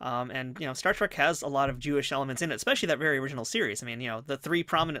 And, Star Trek has a lot of Jewish elements in it, especially that very original series. I mean, the 3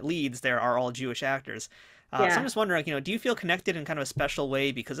 prominent leads there are all Jewish actors. So I'm just wondering, do you feel connected in kind of a special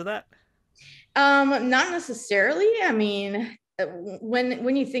way because of that? Not necessarily. I mean,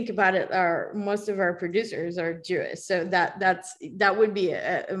 when you think about it, most of our producers are Jewish, so that would be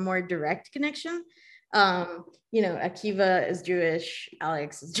a more direct connection. Akiva is Jewish,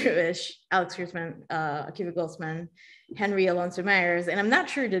 Alex is Jewish, Alex Kurtzman, Akiva Goldsman, Henry Alonso Myers, and I'm not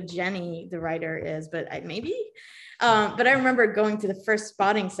sure that Jenny, the writer, is, but maybe. But I remember going to the first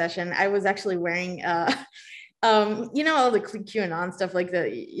spotting session. I was actually wearing all the QAnon stuff, like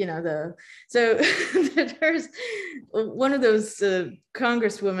so there's one of those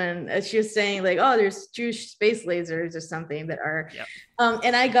congresswomen, she was saying like, oh, there's Jewish space lasers or something that are, yep.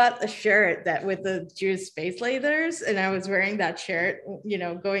 And I got a shirt that with the Jewish space lasers, and I was wearing that shirt,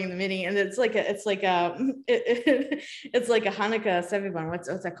 going in the meeting, and it's like a Hanukkah Sevivon. What's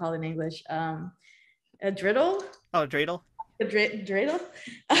that called in English? A dreidel. Oh, dreidel. A dreidel,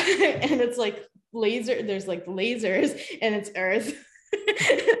 and it's like there's like lasers, and it's earth.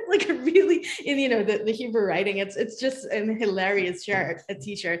 Like a really, and the Hebrew writing, it's just an hilarious shirt, a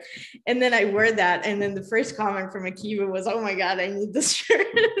t-shirt. And then I wore that, and then the first comment from Akiva was, oh my god, I need this shirt.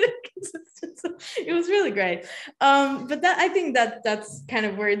 It was really great. But I think that's kind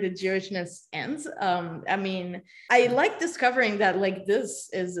of where the Jewishness ends. I mean, I like discovering that like this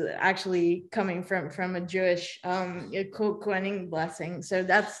is actually coming from a Jewish Kohanim blessing. So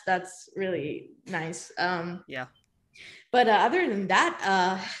that's really nice. Yeah. But other than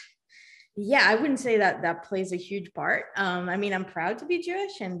that, yeah, I wouldn't say that plays a huge part. I mean, I'm proud to be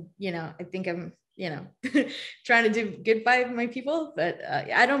Jewish, and I think I'm trying to do good by my people, but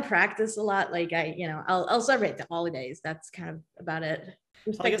I don't practice a lot. Like I'll celebrate the holidays. That's kind of about it.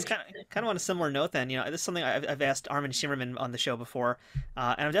 Well, I guess kind of on a similar note then, this is something I've asked Armin Shimmerman on the show before,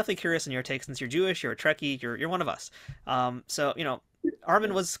 and I'm definitely curious on your take, since you're Jewish, you're a Trekkie, you're one of us. So,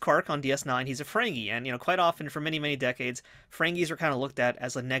 Armin was Quark on DS9. He's a Ferengi, and quite often for many, many decades, Ferengis were kind of looked at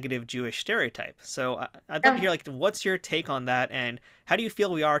as a negative Jewish stereotype. So I'd love to hear, what's your take on that, and how do you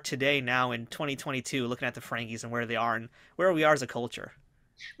feel we are today now in 2022, looking at the Ferengis and where they are and where we are as a culture?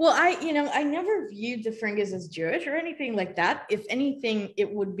 Well, I never viewed the Ferengis as Jewish or anything like that. If anything,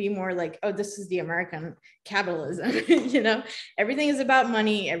 it would be more like, oh, this is the American capitalism. Everything is about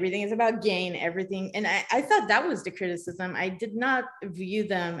money, everything is about gain, everything. And I thought that was the criticism. I did not view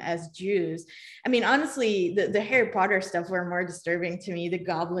them as Jews. I mean, honestly, the Harry Potter stuff were more disturbing to me, the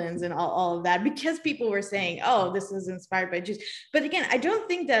goblins and all of that, because people were saying, oh, this is inspired by Jews. But again, I don't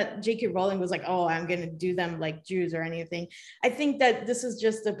think that J.K. Rowling was like, oh, I'm going to do them like Jews or anything. I think that this is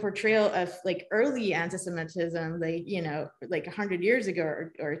just the portrayal of like early anti-Semitism, like 100 years ago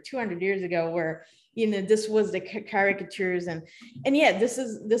or 200 years ago, where this was the caricatures and yeah, this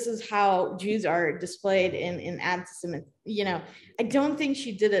is how Jews are displayed in anti-Semitic. I don't think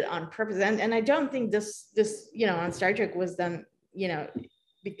she did it on purpose, and I don't think this on Star Trek was done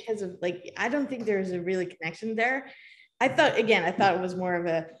because of I don't think there's a really connection there. I thought it was more of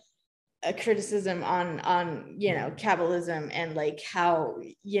a criticism on capitalism and like how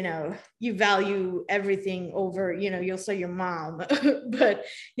you value everything over you'll sell your mom but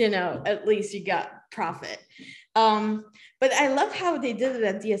at least you got profit. But I love how they did it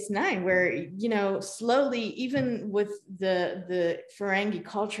at DS9, where slowly, even with the Ferengi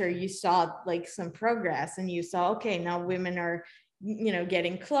culture, you saw like some progress, and you saw, okay, now women are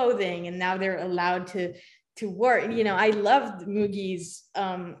getting clothing, and now they're allowed to work. I loved Mugi's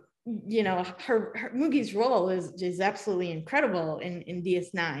her Mugi's role is absolutely incredible in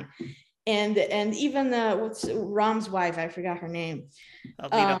DS9, and even what's Rom's wife, I forgot her name,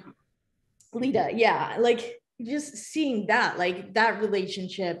 Lita. Yeah, like just seeing that, like that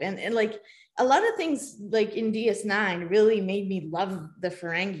relationship, and like a lot of things like in DS9 really made me love the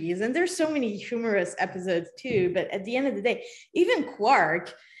Ferengis. And there's so many humorous episodes too, but at the end of the day, even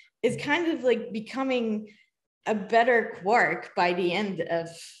Quark is kind of like becoming a better Quark by the end of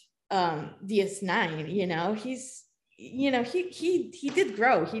DS9. He did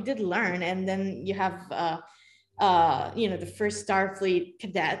grow, he did learn. And then you have the first Starfleet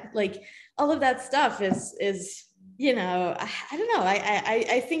cadet, like all of that stuff is I don't know,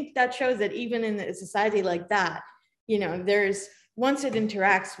 I think that shows that even in a society like that, there's, once it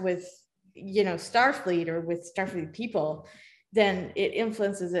interacts with Starfleet or with Starfleet people, then it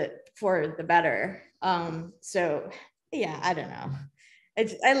influences it for the better. So yeah, I don't know.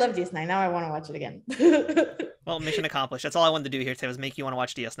 I love DS9. Now I want to watch it again. Well, mission accomplished. That's all I wanted to do here today, was make you want to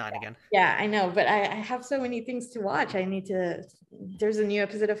watch DS9 again. Yeah, I know, but I have so many things to watch. There's a new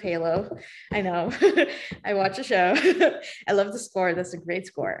episode of Halo. I know. I watch a show. I love the score. That's a great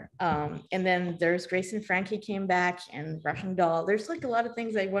score. And then there's Grace and Frankie came back, and Russian Doll. There's like a lot of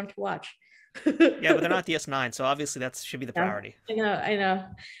things I want to watch. Yeah, but they're not DS9, so obviously that should be the priority. I know.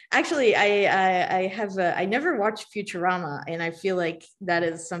 Actually, I never watched Futurama, and I feel like that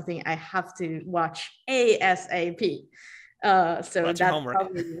is something I have to watch ASAP. So that's your homework.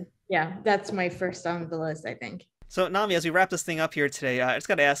 That's my first on the list, I think. So Nami, as we wrap this thing up here today, I just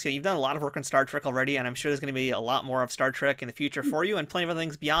got to ask you, you've done a lot of work on Star Trek already, and I'm sure there's going to be a lot more of Star Trek in the future for you, and plenty of other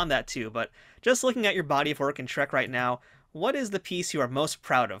things beyond that too. But just looking at your body of work in Trek right now, what is the piece you are most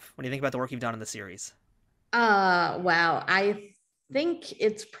proud of when you think about the work you've done in the series? Wow. I think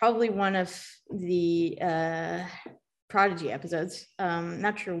it's probably one of the Prodigy episodes.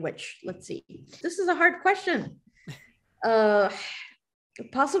 Not sure which. Let's see. This is a hard question.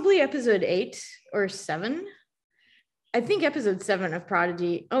 Possibly episode 8 or 7. I think episode 7 of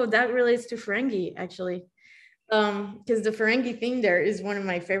Prodigy. Oh, that relates to Ferengi, actually. Because the Ferengi theme there is one of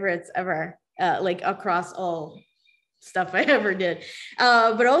my favorites ever, like across all stuff I ever did,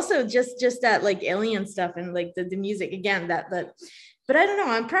 but also just that like alien stuff and like the music again, that but I don't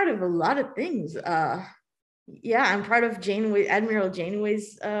know, I'm proud of a lot of things. I'm proud of Admiral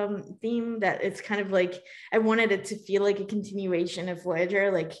Janeway's theme, that it's kind of like I wanted it to feel like a continuation of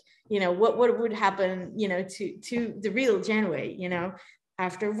Voyager, like what would happen to the real Janeway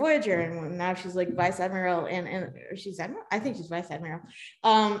after Voyager, and now she's like Vice Admiral and she's Admiral, I think she's Vice Admiral.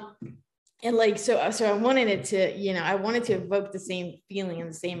 And like, so I wanted it to, I wanted to evoke the same feeling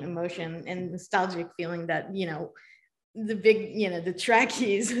and the same emotion and nostalgic feeling that, the big, the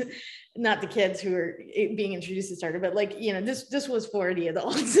Trekkies, not the kids who are being introduced to Star Trek, but like, this was for the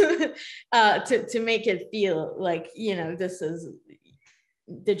adults to make it feel like, this is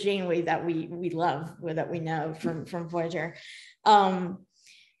the Janeway that we love, or that we know from Voyager. So,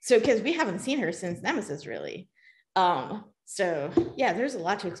 because we haven't seen her since Nemesis, really. So yeah, there's a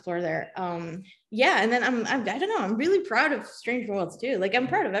lot to explore there. Yeah, and then I don't know, I'm really proud of Strange New Worlds too. Like I'm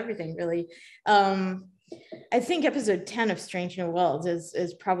proud of everything really. I think episode 10 of Strange New Worlds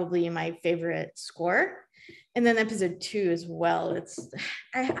is probably my favorite score. And then episode 2 as well.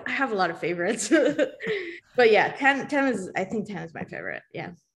 I have a lot of favorites. But yeah, 10 is, I think 10 is my favorite. Yeah.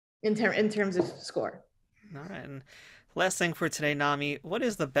 In terms of score. All right. And last thing for today, Nami, what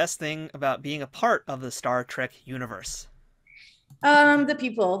is the best thing about being a part of the Star Trek universe? The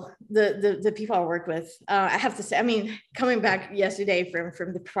people, the people I work with. I have to say, I mean, coming back yesterday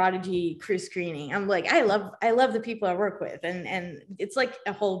from the Prodigy crew screening, I'm like, I love the people I work with, and it's like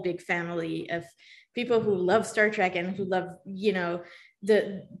a whole big family of people who love Star Trek and who love, you know,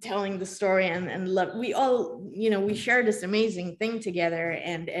 the telling the story and love. We all, you know, we share this amazing thing together,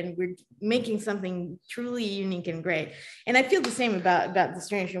 and we're making something truly unique and great. And I feel the same about the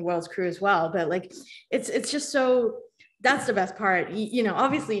Strange New Worlds crew as well. But like, it's just so. That's the best part. You know,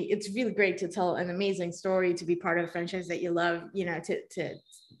 obviously it's really great to tell an amazing story, to be part of a franchise that you love, you know,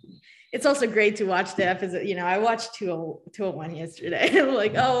 it's also great to watch the episode. You know, I watched 201 yesterday. I'm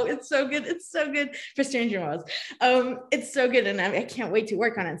like, oh, it's so good. It's so good for Stranger Worlds. It's so good. And I can't wait to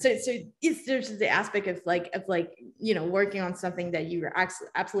work on it. So there's the aspect of like, you know, working on something that you were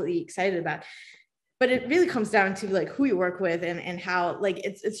absolutely excited about. But it really comes down to like who you work with and how, like,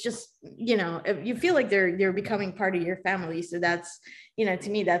 it's just, you know, you feel like they're becoming part of your family. So that's, you know, to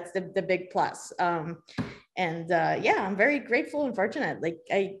me, that's the big plus. Yeah, I'm very grateful and fortunate. Like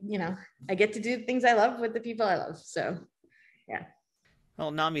I get to do things I love with the people I love. So yeah. Well,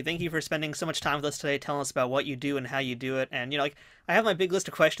 Nami, thank you for spending so much time with us today, telling us about what you do and how you do it. And, you know, like, I have my big list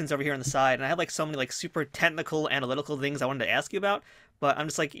of questions over here on the side, and I have like so many like super technical, analytical things I wanted to ask you about. But I'm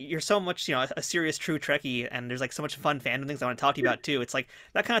just like, you're so much, you know, a serious, true Trekkie, and there's like so much fun fandom things I want to talk to you about too. It's like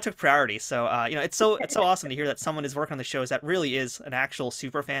that kind of took priority. So, you know, it's so awesome to hear that someone is working on the shows that really is an actual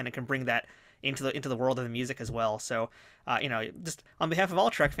super fan and can bring that into the world of the music as well. So, you know, just on behalf of all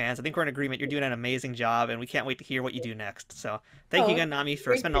Trek fans, I think we're in agreement. You're doing an amazing job, and we can't wait to hear what you do next. So, thank you again, Nami,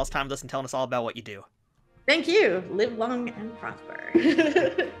 for spending all this time with us and telling us all about what you do. Thank you. Live long and prosper.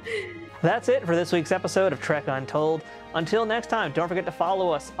 That's it for this week's episode of Trek Untold. Until next time, don't forget to follow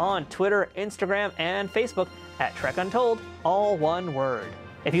us on Twitter, Instagram, and Facebook at Trek Untold, all one word.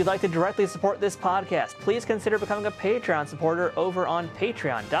 If you'd like to directly support this podcast, please consider becoming a Patreon supporter over on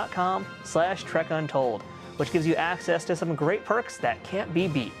patreon.com/TrekUntold, which gives you access to some great perks that can't be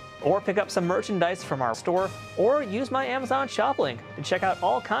beat. Or pick up some merchandise from our store, or use my Amazon shop link to check out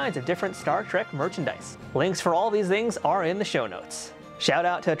all kinds of different Star Trek merchandise. Links for all these things are in the show notes. Shout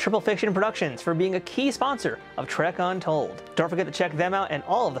out to Triple Fiction Productions for being a key sponsor of Trek Untold. Don't forget to check them out and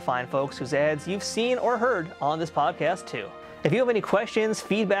all of the fine folks whose ads you've seen or heard on this podcast too. If you have any questions,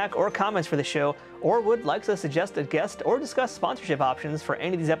 feedback, or comments for the show, or would like to suggest a guest or discuss sponsorship options for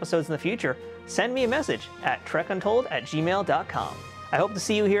any of these episodes in the future, send me a message at trekuntold@gmail.com. I hope to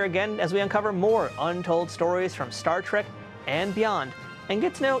see you here again as we uncover more untold stories from Star Trek and beyond, and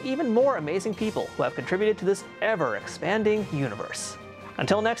get to know even more amazing people who have contributed to this ever-expanding universe.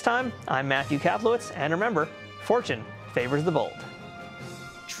 Until next time, I'm Matthew Kaplowitz, and remember, fortune favors the bold.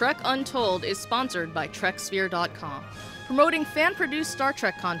 Trek Untold is sponsored by TrekSphere.com, promoting fan-produced Star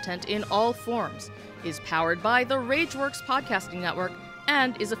Trek content in all forms, is powered by the RageWorks podcasting network,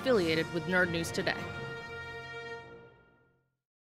 and is affiliated with Nerd News Today.